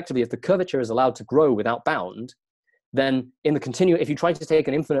effectively, if the curvature is allowed to grow without bound, then in the continuum, if you try to take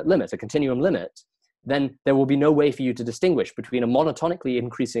an infinite limit, a continuum limit, then there will be no way for you to distinguish between a monotonically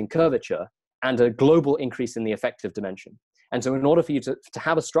increasing curvature and a global increase in the effective dimension. And so in order for you to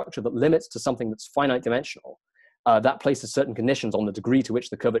have a structure that limits to something that's finite dimensional, that places certain conditions on the degree to which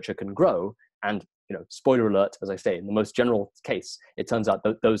the curvature can grow. And, spoiler alert, as I say, in the most general case, it turns out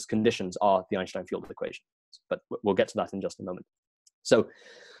that those conditions are the Einstein field equations. But we'll get to that in just a moment. So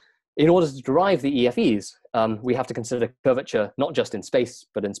in order to derive the EFEs, we have to consider curvature not just in space,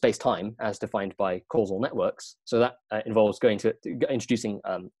 but in space-time, as defined by causal networks. So that involves introducing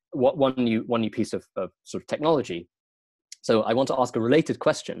one new piece of sort of technology. So I want to ask a related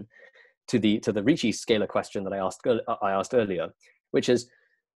question to the Ricci scalar question that I asked earlier, which is,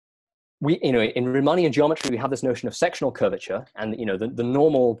 in Riemannian geometry, we have this notion of sectional curvature, and the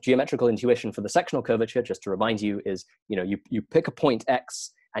normal geometrical intuition for the sectional curvature, just to remind you, is you pick a point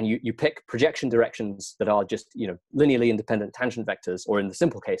x, and you pick projection directions that are just linearly independent tangent vectors, or in the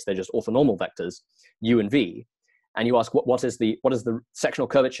simple case, they're just orthonormal vectors, u and v, and you ask what is the sectional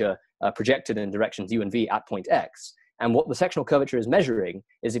curvature projected in directions u and v at point x. And what the sectional curvature is measuring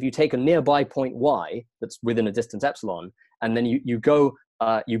is if you take a nearby point y that's within a distance epsilon, and then you go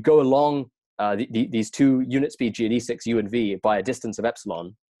along these two unit speed geodesics u and v by a distance of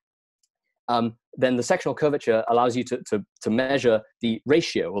epsilon, then the sectional curvature allows you to measure the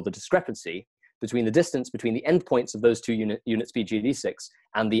ratio or the discrepancy between the distance between the endpoints of those two unit speed geodesics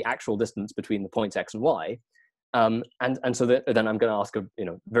and the actual distance between the points x and y. And so then I'm going to ask a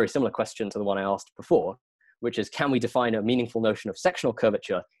very similar question to the one I asked before, which is, can we define a meaningful notion of sectional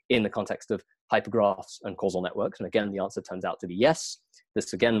curvature in the context of hypergraphs and causal networks? And again, the answer turns out to be yes.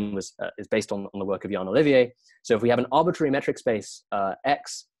 This again is based on the work of Jan Olivier. So if we have an arbitrary metric space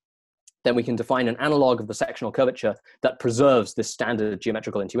X, then we can define an analog of the sectional curvature that preserves this standard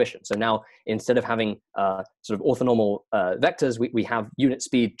geometrical intuition. So now, instead of having sort of orthonormal vectors, we have unit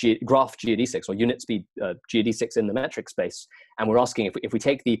speed graph geodesics, or unit speed geodesics in the metric space. And we're asking if we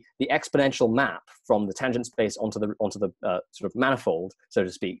take the exponential map from the tangent space onto the sort of manifold, so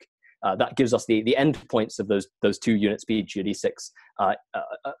to speak, that gives us the endpoints of those two unit speed geodesics at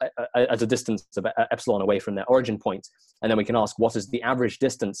a distance of epsilon away from their origin point. And then we can ask, what is the average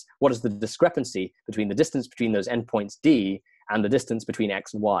distance? What is the discrepancy between the distance between those endpoints d and the distance between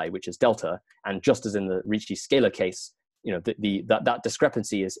x and y, which is delta? And just as in the Ricci scalar case, that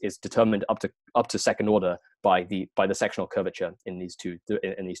discrepancy is determined up to second order by the sectional curvature in these two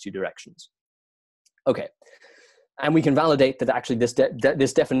directions. Okay. And we can validate that actually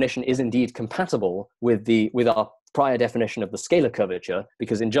this definition is indeed compatible with our prior definition of the scalar curvature,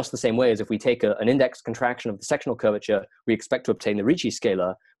 because in just the same way as if we take an index contraction of the sectional curvature, we expect to obtain the Ricci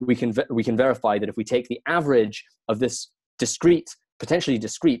scalar, we can verify that if we take the average of this potentially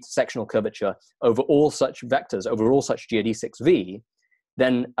discrete sectional curvature over all such vectors, over all such geodesics V,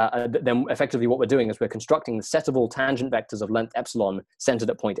 then effectively what we're doing is we're constructing the set of all tangent vectors of length epsilon centered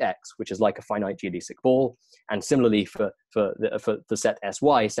at point x, which is like a finite geodesic ball. And similarly for the set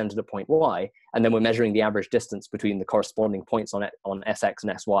sy centered at point y, and then we're measuring the average distance between the corresponding points on sx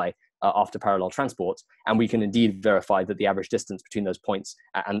and sy after parallel transport. And we can indeed verify that the average distance between those points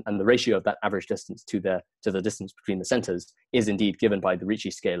and the ratio of that average distance to the distance between the centers is indeed given by the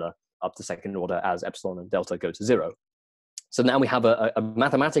Ricci scalar up to second order as epsilon and delta go to 0. So now we have a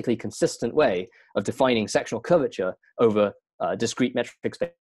mathematically consistent way of defining sectional curvature over discrete metric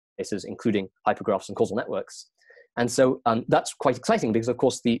spaces, including hypergraphs and causal networks. And so that's quite exciting because, of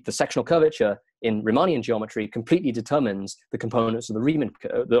course, the sectional curvature in Riemannian geometry completely determines the components of the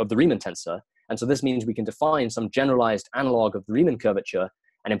Riemann tensor. And so this means we can define some generalized analog of the Riemann curvature.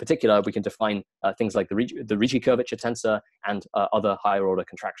 And in particular, we can define things like the Ricci curvature tensor and other higher order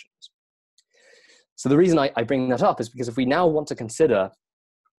contractions. So the reason I bring that up is because if we now want to consider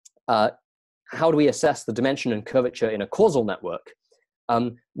how do we assess the dimension and curvature in a causal network,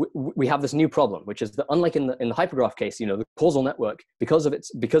 we have this new problem, which is that unlike in the hypergraph case, the causal network, because of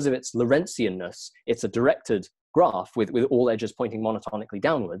its Lorentzianness, it's a directed graph with all edges pointing monotonically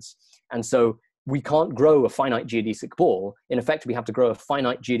downwards. And so we can't grow a finite geodesic ball. In effect, we have to grow a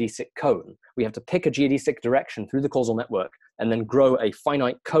finite geodesic cone. We have to pick a geodesic direction through the causal network and then grow a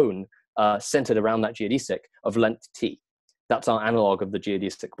finite cone centered around that geodesic of length t. That's our analog of the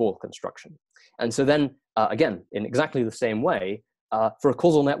geodesic ball construction. And so then, again, in exactly the same way, for a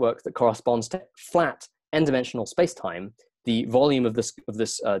causal network that corresponds to flat n-dimensional spacetime, the volume of this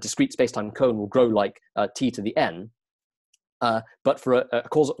discrete spacetime cone will grow like t to the n. But for a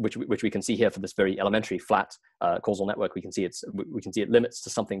causal, which we can see here for this very elementary flat causal network, we can see it limits to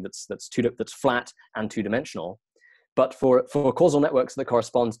something that's flat and two-dimensional. But for causal networks that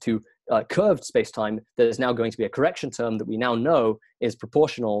correspond to curved spacetime, there's now going to be a correction term that we now know is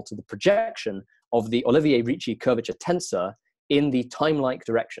proportional to the projection of the Olivier-Ricci curvature tensor in the time-like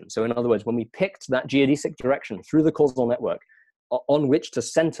direction. So in other words, when we picked that geodesic direction through the causal network on which to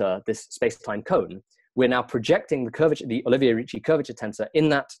center this space-time cone, we're now projecting the Olivier-Ricci curvature tensor in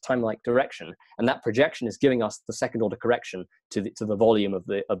that time-like direction, and that projection is giving us the second-order correction to the volume of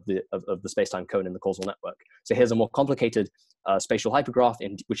the space-time cone in the causal network. So here's a more complicated spatial hypergraph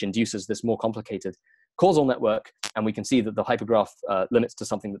which induces this more complicated causal network, and we can see that the hypergraph limits to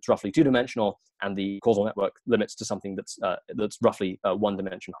something that's roughly two-dimensional, and the causal network limits to something that's roughly one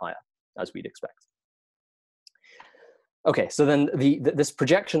dimension higher, as we'd expect. Okay, so then this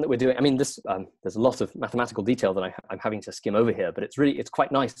projection that we're doing, I mean, there's a lot of mathematical detail that I'm having to skim over here, but it's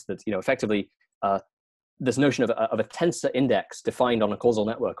quite nice that, effectively, this notion of a tensor index defined on a causal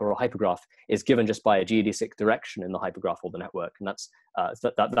network or a hypergraph is given just by a geodesic direction in the hypergraph or the network, and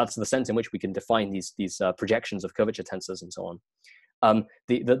that's the sense in which we can define these projections of curvature tensors and so on.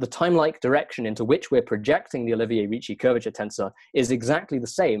 The time-like direction into which we're projecting the Olivier-Ricci curvature tensor is exactly the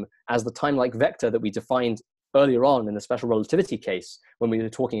same as the time-like vector that we defined earlier on in the special relativity case when we were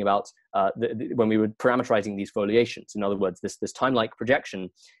talking about when we were parameterizing these foliations. In other words, this time-like projection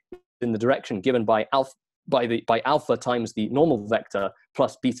in the direction given by alpha times the normal vector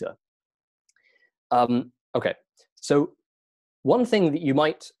plus beta. Okay, so one thing that you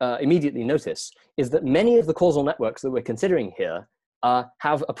might immediately notice is that many of the causal networks that we're considering here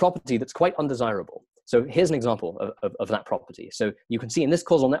have a property that's quite undesirable. So here's an example of that property. So you can see in this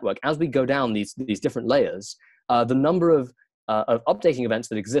causal network, as we go down these different layers, the number of updating events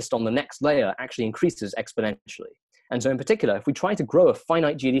that exist on the next layer actually increases exponentially. And so in particular, if we try to grow a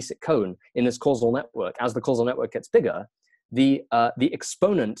finite geodesic cone in this causal network, as the causal network gets bigger, the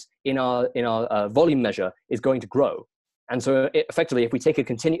exponent in our volume measure is going to grow. And so effectively, if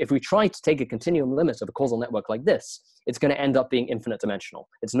we try to take a continuum limit of a causal network like this, it's going to end up being infinite dimensional.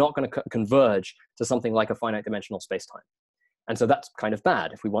 It's not going to converge to something like a finite dimensional spacetime. And so that's kind of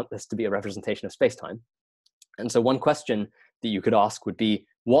bad if we want this to be a representation of spacetime. And so one question that you could ask would be,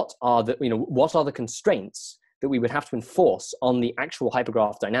 what are the constraints that we would have to enforce on the actual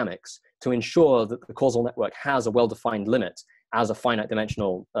hypergraph dynamics to ensure that the causal network has a well-defined limit as a finite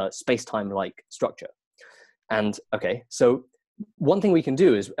dimensional spacetime-like structure? And okay, so one thing we can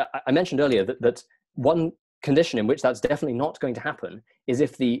do is, I mentioned earlier that one condition in which that's definitely not going to happen is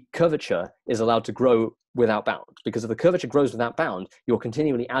if the curvature is allowed to grow without bound. Because if the curvature grows without bound, you're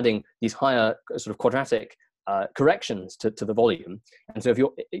continually adding these higher sort of quadratic corrections to the volume. And so if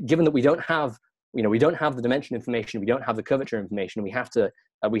given that we don't have the dimension information, we don't have the curvature information,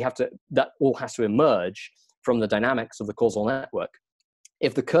 that all has to emerge from the dynamics of the causal network.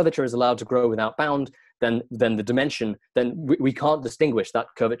 If the curvature is allowed to grow without bound, then the dimension, we can't distinguish that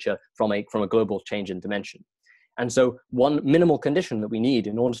curvature from a global change in dimension. And so one minimal condition that we need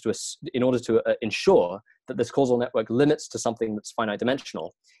in order to ensure that this causal network limits to something that's finite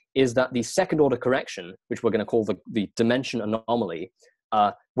dimensional is that the second order correction, which we're going to call the dimension anomaly,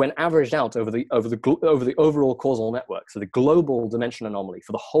 when averaged out over the overall causal network, so the global dimension anomaly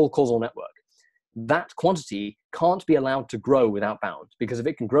for the whole causal network, that quantity can't be allowed to grow without bound, because if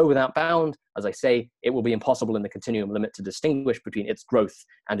it can grow without bound, as I say, it will be impossible in the continuum limit to distinguish between its growth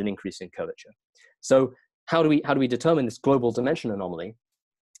and an increase in curvature. So how do we determine this global dimension anomaly?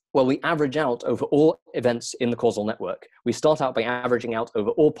 Well, we average out over all events in the causal network. We start out by averaging out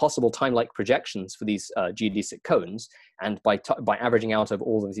over all possible time-like projections for these geodesic cones. And by averaging out over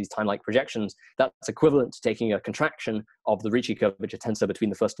all of these time-like projections, that's equivalent to taking a contraction of the Ricci curvature tensor between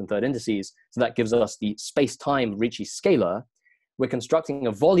the first and third indices. So that gives us the space-time Ricci scalar. We're constructing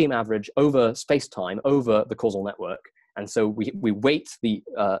a volume average over space-time over the causal network. And so we weight the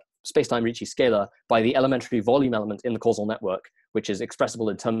space-time Ricci scalar by the elementary volume element in the causal network, which is expressible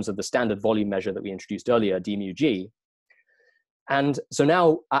in terms of the standard volume measure that we introduced earlier, d mu g. And so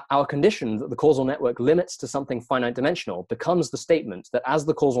now our condition that the causal network limits to something finite dimensional becomes the statement that as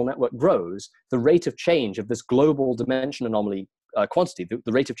the causal network grows, the rate of change of this global dimension anomaly quantity,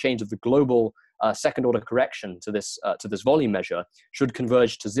 the rate of change of the global second order correction to this volume measure should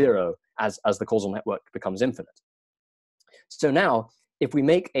converge to zero as the causal network becomes infinite. So now, if we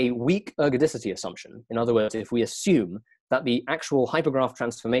make a weak ergodicity assumption, in other words, if we assume that the actual hypergraph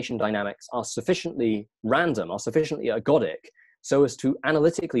transformation dynamics are sufficiently random, are sufficiently ergodic, so as to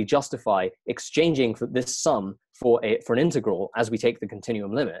analytically justify exchanging for this sum for an integral as we take the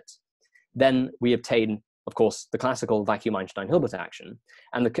continuum limit, then we obtain, of course, the classical vacuum Einstein-Hilbert action,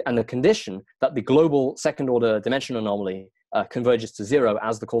 and the condition that the global second order dimension anomaly converges to zero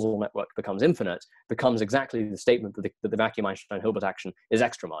as the causal network becomes infinite becomes exactly the statement that the vacuum Einstein-Hilbert action is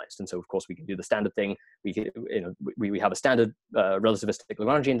extremized. And so, of course, we can do the standard thing. We have a standard relativistic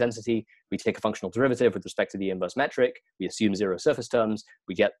Lagrangian density. We take a functional derivative with respect to the inverse metric. We assume zero surface terms.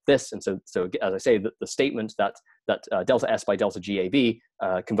 We get this. And so as I say, the statement that delta S by delta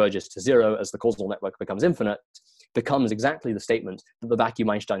GAB converges to zero as the causal network becomes infinite becomes exactly the statement that the vacuum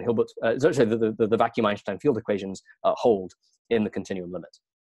Einstein-Hilbert, the vacuum Einstein field equations hold in the continuum limit.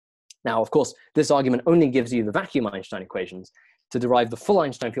 Now, of course, this argument only gives you the vacuum Einstein equations. To derive the full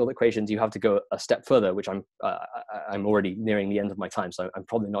Einstein field equations, you have to go a step further, which I'm already nearing the end of my time, so I'm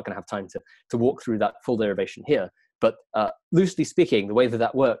probably not going to have time to walk through that full derivation here. But loosely speaking, the way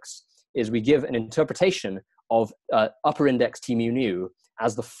that works is we give an interpretation of upper index T mu nu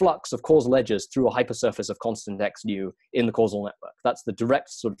as the flux of causal edges through a hypersurface of constant x nu in the causal network. That's the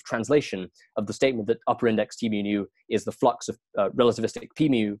direct sort of translation of the statement that upper index T mu nu is the flux of relativistic P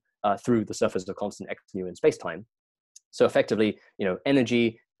mu through the surface of constant x nu in spacetime. So effectively,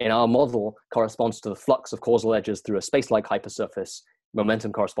 energy in our model corresponds to the flux of causal edges through a space-like hypersurface.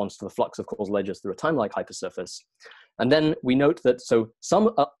 Momentum corresponds to the flux of causal edges through a time-like hypersurface. And then we note that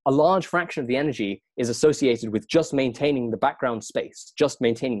a large fraction of the energy is associated with just maintaining the background space, just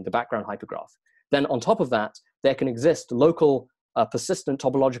maintaining the background hypergraph. Then on top of that, there can exist local persistent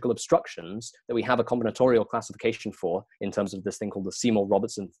topological obstructions that we have a combinatorial classification for in terms of this thing called the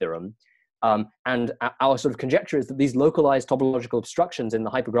Seymour-Robertson theorem. And our sort of conjecture is that these localized topological obstructions in the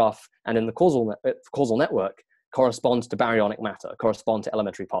hypergraph and in the causal network correspond to baryonic matter, correspond to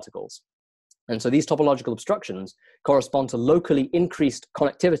elementary particles. And so these topological obstructions correspond to locally increased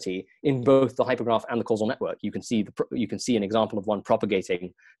connectivity in both the hypergraph and the causal network. You can see an example of one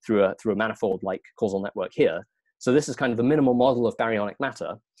propagating through a manifold-like causal network here. So this is kind of the minimal model of baryonic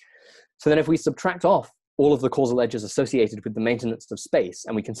matter. So then if we subtract off all of the causal edges associated with the maintenance of space,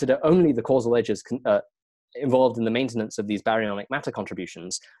 and we consider only the causal edges involved in the maintenance of these baryonic matter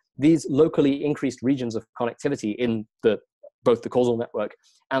contributions, these locally increased regions of connectivity in both the causal network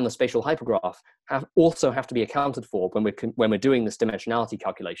and the spatial hypergraph also have to be accounted for when we're doing this dimensionality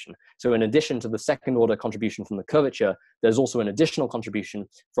calculation. So in addition to the second order contribution from the curvature, there's also an additional contribution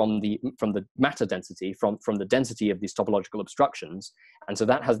from the matter density, from the density of these topological obstructions. And so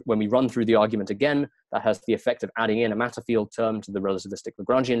that has, when we run through the argument again, that has the effect of adding in a matter field term to the relativistic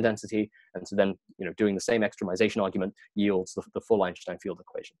Lagrangian density. And so then, doing the same extremization argument yields the full Einstein field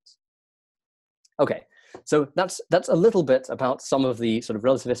equations. Okay, so that's a little bit about some of the sort of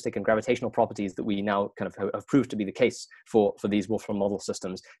relativistic and gravitational properties that we now kind of have proved to be the case for these Wolfram model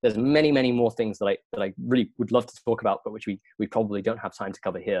systems. There's many, many more things that I really would love to talk about, but which we probably don't have time to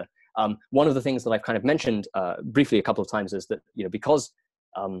cover here. One of the things that I've kind of mentioned briefly a couple of times is that, because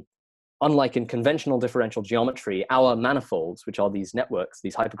unlike in conventional differential geometry, our manifolds, which are these networks,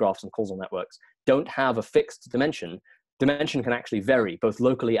 these hypergraphs and causal networks, don't have a fixed dimension. Dimension can actually vary both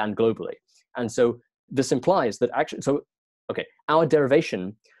locally and globally. And so this implies that our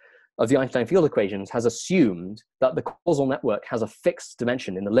derivation of the Einstein field equations has assumed that the causal network has a fixed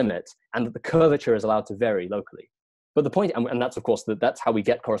dimension in the limit and that the curvature is allowed to vary locally. But the point, and that's of course, that's how we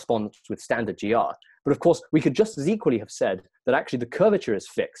get correspondence with standard GR. But of course, we could just as equally have said that actually the curvature is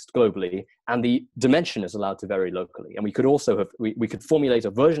fixed globally and the dimension is allowed to vary locally. And we could also have, we could formulate a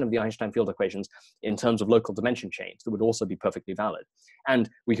version of the Einstein field equations in terms of local dimension change that would also be perfectly valid. And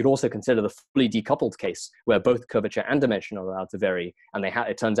we could also consider the fully decoupled case where both curvature and dimension are allowed to vary. And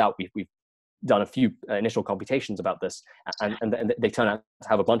it turns out we've done a few initial computations about this, and they turn out to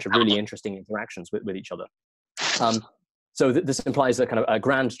have a bunch of really interesting interactions with each other. So this implies a kind of a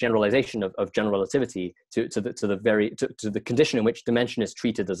grand generalization of general relativity to the condition in which dimension is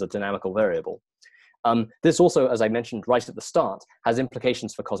treated as a dynamical variable. This also, as I mentioned right at the start, has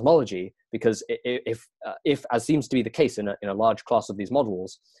implications for cosmology, because if as seems to be the case in a large class of these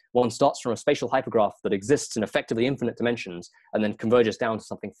models, one starts from a spatial hypergraph that exists in effectively infinite dimensions and then converges down to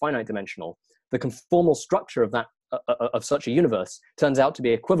something finite dimensional, the conformal structure of that of such a universe turns out to be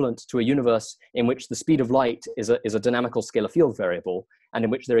equivalent to a universe in which the speed of light is a dynamical scalar field variable, and in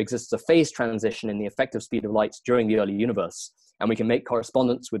which there exists a phase transition in the effective speed of light during the early universe. And we can make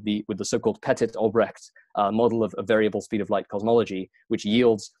correspondence with the so-called Petit-Albrecht model of variable speed of light cosmology, which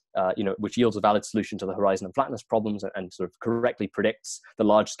yields a valid solution to the horizon and flatness problems, and sort of correctly predicts the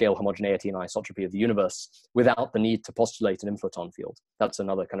large-scale homogeneity and isotropy of the universe without the need to postulate an inflaton field. That's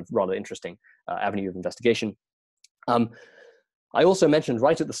another kind of rather interesting avenue of investigation. I also mentioned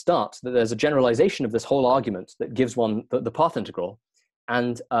right at the start that there's a generalization of this whole argument that gives one the path integral.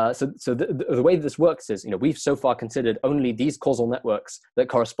 And so the way that this works is, we've so far considered only these causal networks that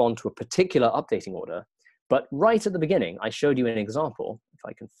correspond to a particular updating order. But right at the beginning, I showed you an example, if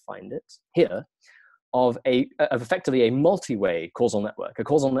I can find it here, of effectively a multi-way causal network, a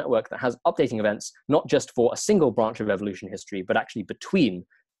causal network that has updating events, not just for a single branch of evolution history, but actually between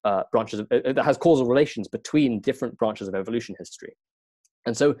that has causal relations between different branches of evolution history.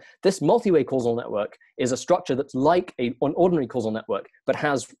 And so this multi-way causal network is a structure that's like an ordinary causal network, but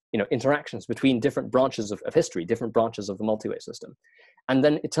has interactions between different branches of history, different branches of the multi-way system. And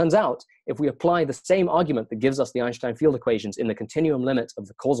then it turns out, if we apply the same argument that gives us the Einstein field equations in the continuum limit of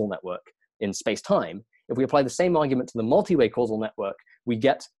the causal network in space-time, if we apply the same argument to the multi-way causal network, we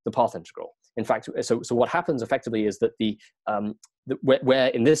get the path integral. In fact, so what happens effectively is that where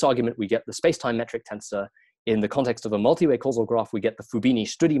in this argument we get the space-time metric tensor, in the context of a multi-way causal graph, we get the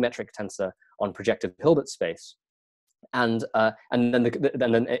Fubini-Studi metric tensor on projective Hilbert space. And then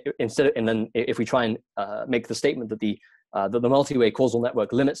if we try and make the statement that the multi-way causal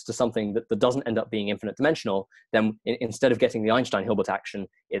network limits to something that doesn't end up being infinite dimensional, then instead of getting the Einstein-Hilbert action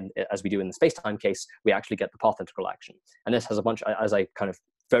as we do in the space-time case, we actually get the path integral action. And this has a bunch, as I kind of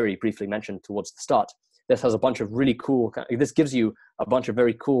very briefly mentioned towards the start, this has a bunch of really cool, this gives you a bunch of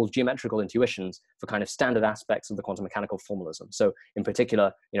very cool geometrical intuitions for kind of standard aspects of the quantum mechanical formalism. So in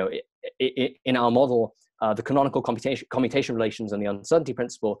particular, in our model, the canonical commutation relations and the uncertainty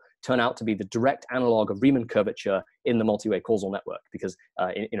principle turn out to be the direct analog of Riemann curvature in the multi-way causal network, because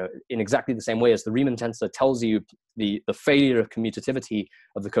in exactly the same way as the Riemann tensor tells you the failure of commutativity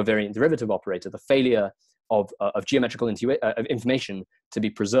of the covariant derivative operator, the failure of geometrical information to be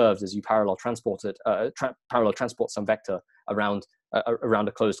preserved as you parallel transport some vector around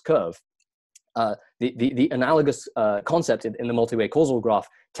a closed curve. The analogous concept in the multi-way causal graph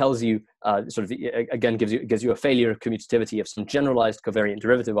tells you again gives you a failure of commutativity of some generalized covariant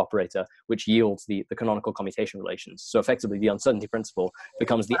derivative operator, which yields the canonical commutation relations. So effectively, the uncertainty principle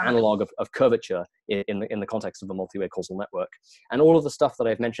becomes the analog of curvature in the context of the multi-way causal network. And all of the stuff that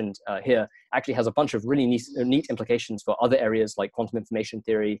I've mentioned here actually has a bunch of really neat implications for other areas like quantum information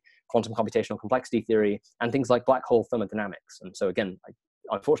theory, quantum computational complexity theory, and things like black hole thermodynamics. And so again,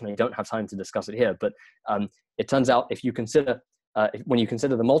 unfortunately, I don't have time to discuss it here, but it turns out if you consider, when you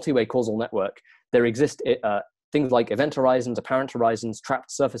consider the multi-way causal network, there exist things like event horizons, apparent horizons,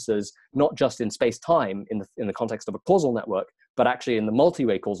 trapped surfaces, not just in space-time in the context of a causal network, but actually in the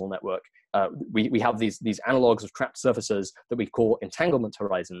multi-way causal network. We have these analogs of trapped surfaces that we call entanglement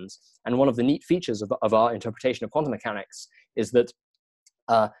horizons. And one of the neat features of our interpretation of quantum mechanics is that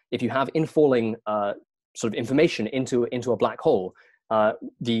if you have infalling sort of information into a black hole,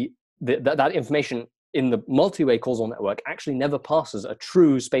 that information in the multi-way causal network actually never passes a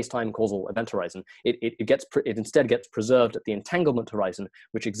true space-time causal event horizon. It instead gets preserved at the entanglement horizon,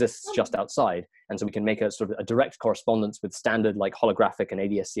 which exists just outside. And so we can make a sort of a direct correspondence with standard like holographic and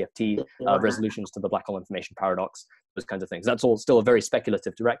ADS-CFT resolutions to the black hole information paradox, those kinds of things. That's all still a very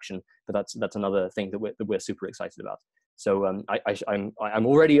speculative direction, but that's another thing that we're super excited about. So I'm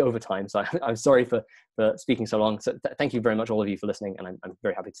already over time, so I'm sorry for speaking so long. So thank you very much, all of you, for listening, and I'm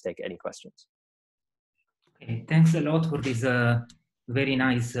very happy to take any questions. Okay, thanks a lot for this very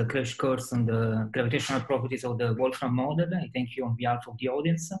nice crash course on the gravitational properties of the Wolfram model. I thank you on behalf of the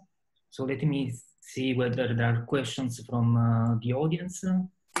audience. So let me see whether there are questions from the audience.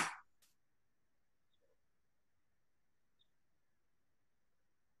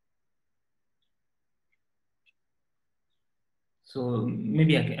 So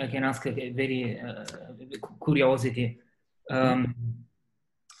maybe I can ask a very curiosity.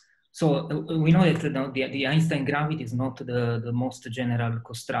 So we know that the Einstein gravity is not the most general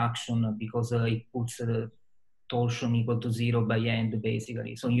construction because it puts the torsion equal to 0 by end,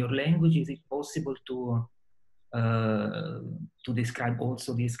 basically. So in your language, is it possible to describe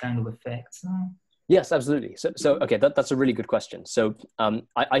also these kind of effects? Yes, absolutely. So okay, that's a really good question. So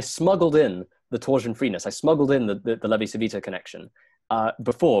I smuggled in the torsion freeness. I smuggled in the Levi-Civita connection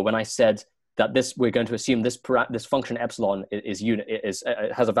before when I said that we're going to assume this function epsilon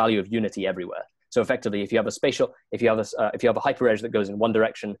has a value of unity everywhere. So effectively, if you have a hyperedge that goes in one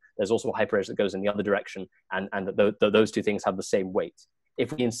direction, there's also a hyperedge that goes in the other direction, and those two things have the same weight.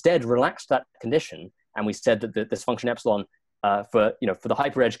 If we instead relaxed that condition and we said that this function epsilon for the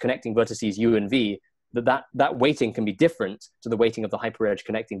hyperedge connecting vertices u and v, that weighting can be different to the weighting of the hyperedge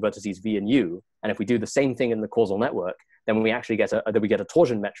connecting vertices v and u. And if we do the same thing in the causal network, then we actually get a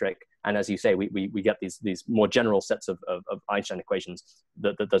torsion metric. And as you say, we get these more general sets of Einstein equations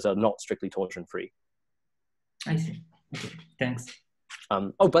that are not strictly torsion free. I see. Okay, thanks.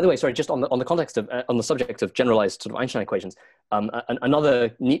 Oh, by the way, sorry, just on the context of on the subject of generalized sort of Einstein equations,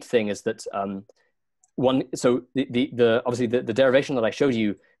 another neat thing is that obviously the derivation that I showed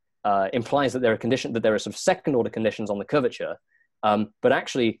you implies that there are sort of second order conditions on the curvature, but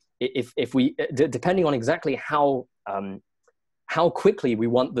actually, if we depending on exactly how quickly we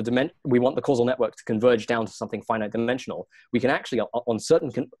want the causal network to converge down to something finite dimensional, we can actually,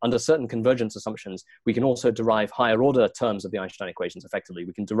 under certain convergence assumptions, we can also derive higher order terms of the Einstein equations effectively.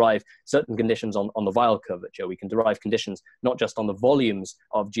 We can derive certain conditions on the Weyl curvature. We can derive conditions not just on the volumes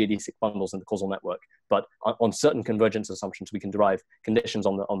of geodesic bundles in the causal network, but on certain convergence assumptions, we can derive conditions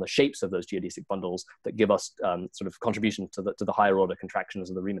on the shapes of those geodesic bundles that give us sort of contribution to the higher order contractions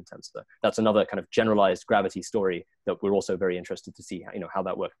of the Riemann tensor. That's another kind of generalized gravity story that we're also very interested to see how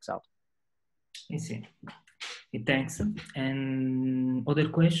that works out. I see. Okay, thanks. And other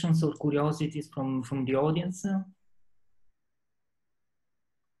questions or curiosities from the audience?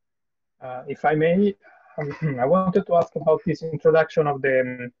 If I may, I wanted to ask about this introduction of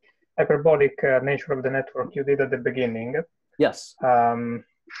the hyperbolic nature of the network you did at the beginning. Yes.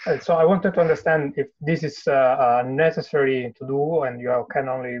 So I wanted to understand if this is necessary to do, and you can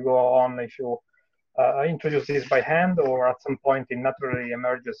only go on if you introduce this by hand, or at some point it naturally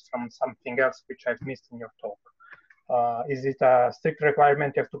emerges from something else which I've missed in your talk. Is it a strict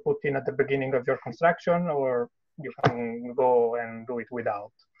requirement you have to put in at the beginning of your construction, or you can go and do it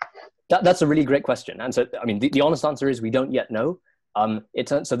without? That's a really great question. And so, I mean, the honest answer is we don't yet know.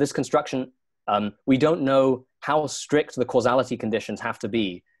 So this construction, we don't know how strict the causality conditions have to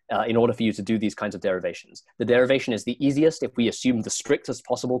be in order for you to do these kinds of derivations. The derivation is the easiest if we assume the strictest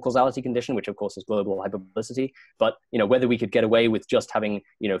possible causality condition, which of course is global hyperbolicity. But whether we could get away with just having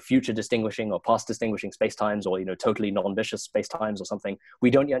future distinguishing or past distinguishing spacetimes, or totally non-vicious spacetimes or something, we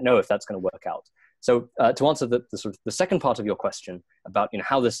don't yet know if that's going to work out. So to answer the second part of your question about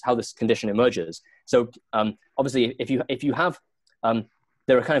how this condition emerges. So obviously, if you have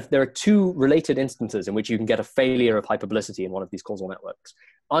there are two related instances in which you can get a failure of hyperbolicity in one of these causal networks.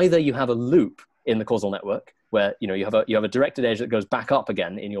 Either you have a loop in the causal network where you have a directed edge that goes back up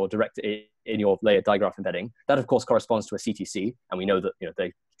again in your layered digraph embedding. That of course corresponds to a CTC, and we know that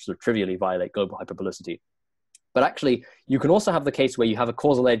they sort of trivially violate global hyperbolicity. But actually, you can also have the case where you have a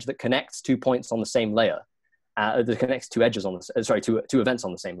causal edge that connects 2 points on the same layer, that connects two events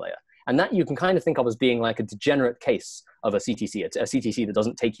on the same layer. And that you can kind of think of as being like a degenerate case of a CTC. It's a CTC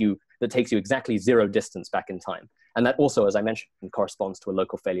that takes you exactly 0 distance back in time. And that also, as I mentioned, corresponds to a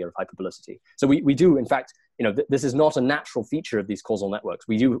local failure of hyperbolicity. So we do, in fact, this is not a natural feature of these causal networks.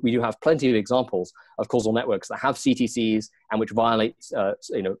 We do have plenty of examples of causal networks that have CTCs and which violate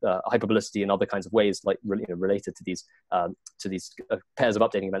hyperbolicity in other kinds of ways, like related to these pairs of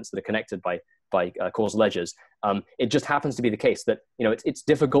updating events that are connected by causal edges. It just happens to be the case that it's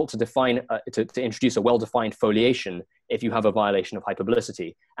difficult to define to introduce a well-defined foliation if you have a violation of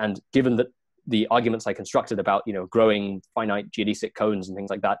hyperbolicity. And given that the arguments I constructed about growing finite geodesic cones and things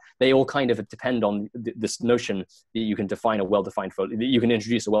like that, they all kind of depend on this notion that you can define a well-defined you can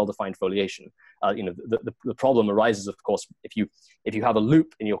introduce a well-defined foliation. The problem arises, of course, if you have a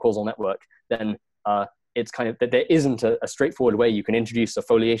loop in your causal network, then it's kind of that there isn't a straightforward way you can introduce a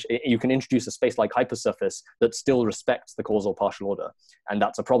foliation, you can introduce a space-like hypersurface that still respects the causal partial order. And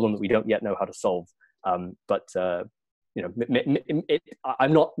that's a problem that we don't yet know how to solve. I'm not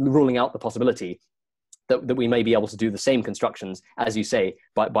ruling out the possibility that we may be able to do the same constructions, as you say,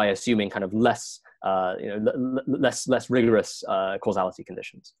 by assuming kind of less rigorous causality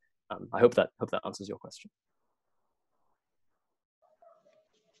conditions. I hope that answers your question.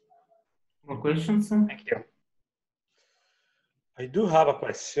 More questions? Thank you. I do have a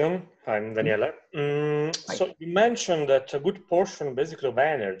question. I'm Daniele. So you mentioned that a good portion, basically, of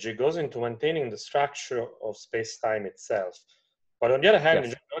energy goes into maintaining the structure of space-time itself. But on the other hand,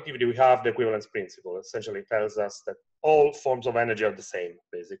 in relativity, we have the equivalence principle. Essentially, tells us that all forms of energy are the same,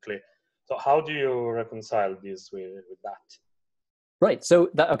 basically. So how do you reconcile this with that? Right.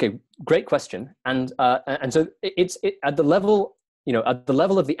 So okay, great question. And so it's at the level, at the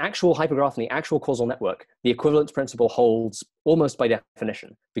level of the actual hypergraph and the actual causal network, the equivalence principle holds almost by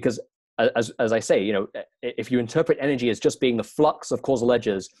definition, because as I say, if you interpret energy as just being the flux of causal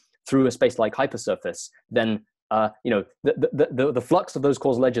edges through a space-like hypersurface, then the flux of those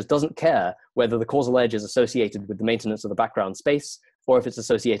causal edges doesn't care whether the causal edge is associated with the maintenance of the background space or if it's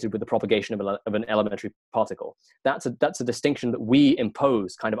associated with the propagation of an elementary particle. That's a distinction that we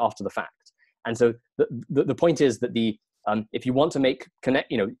impose kind of after the fact. And so the point is that if you want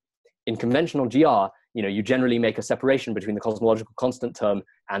to in conventional GR, you generally make a separation between the cosmological constant term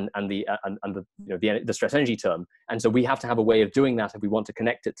and the stress energy term. And so we have to have a way of doing that if we want to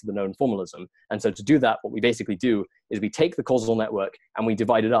connect it to the known formalism. And so to do that, what we basically do is we take the causal network and we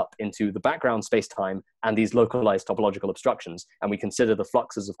divide it up into the background space-time and these localized topological obstructions. And we consider the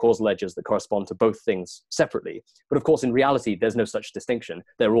fluxes of causal edges that correspond to both things separately. But of course, in reality, there's no such distinction.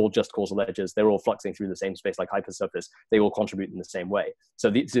 They're all just causal edges. They're all fluxing through the same space-like hypersurface. They all contribute in the same way. So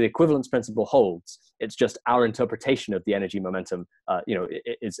the equivalence principle holds. It's just our interpretation of the energy momentum,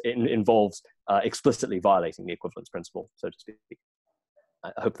 involves explicitly violating the equivalence principle, so to speak.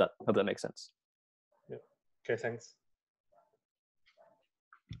 I hope that makes sense. Yeah. Okay, thanks.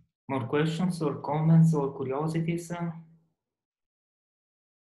 More questions or comments or curiosities?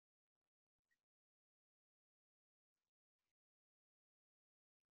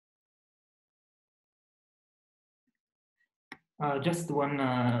 Just one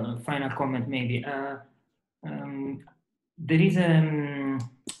final comment, maybe. There is a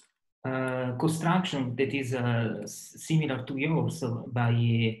construction that is similar to yours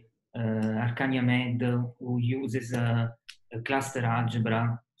by Arcania Med, who uses a cluster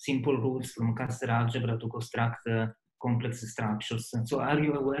algebra, simple rules from cluster algebra to construct complex structures. So are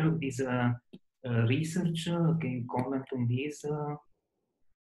you aware of this research? Can you comment on this?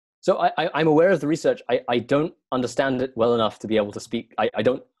 So I'm aware of the research. I don't understand it well enough to be able to speak. I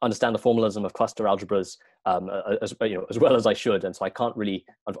don't understand the formalism of cluster algebras as well as I should, and so I can't really.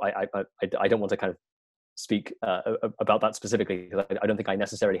 I don't want to kind of speak about that specifically because I don't think I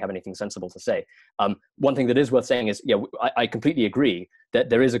necessarily have anything sensible to say. One thing that is worth saying is, I completely agree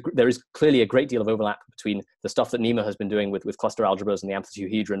that there is clearly a great deal of overlap between the stuff that Nima has been doing with cluster algebras and the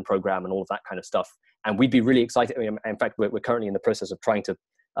amplitude-hedron program and all of that kind of stuff. And we'd be really excited. In fact, we're currently in the process of trying to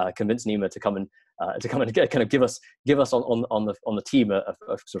convince Nima to come and kind of give us on the team a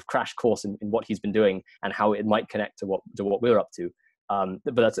sort of crash course in what he's been doing and how it might connect to what we're up to.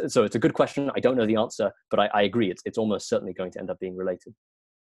 So it's a good question. I don't know the answer, but I agree. It's almost certainly going to end up being related.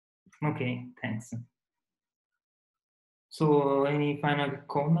 Okay, thanks. So any final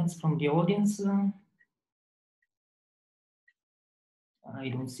comments from the audience? I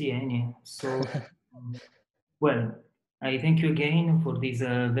don't see any. So, well, I thank you again for this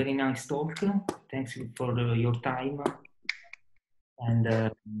very nice talk. Thanks for your time.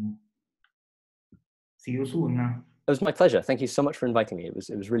 And see you soon. It was my pleasure. Thank you so much for inviting me. It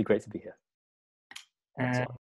was really great to be here.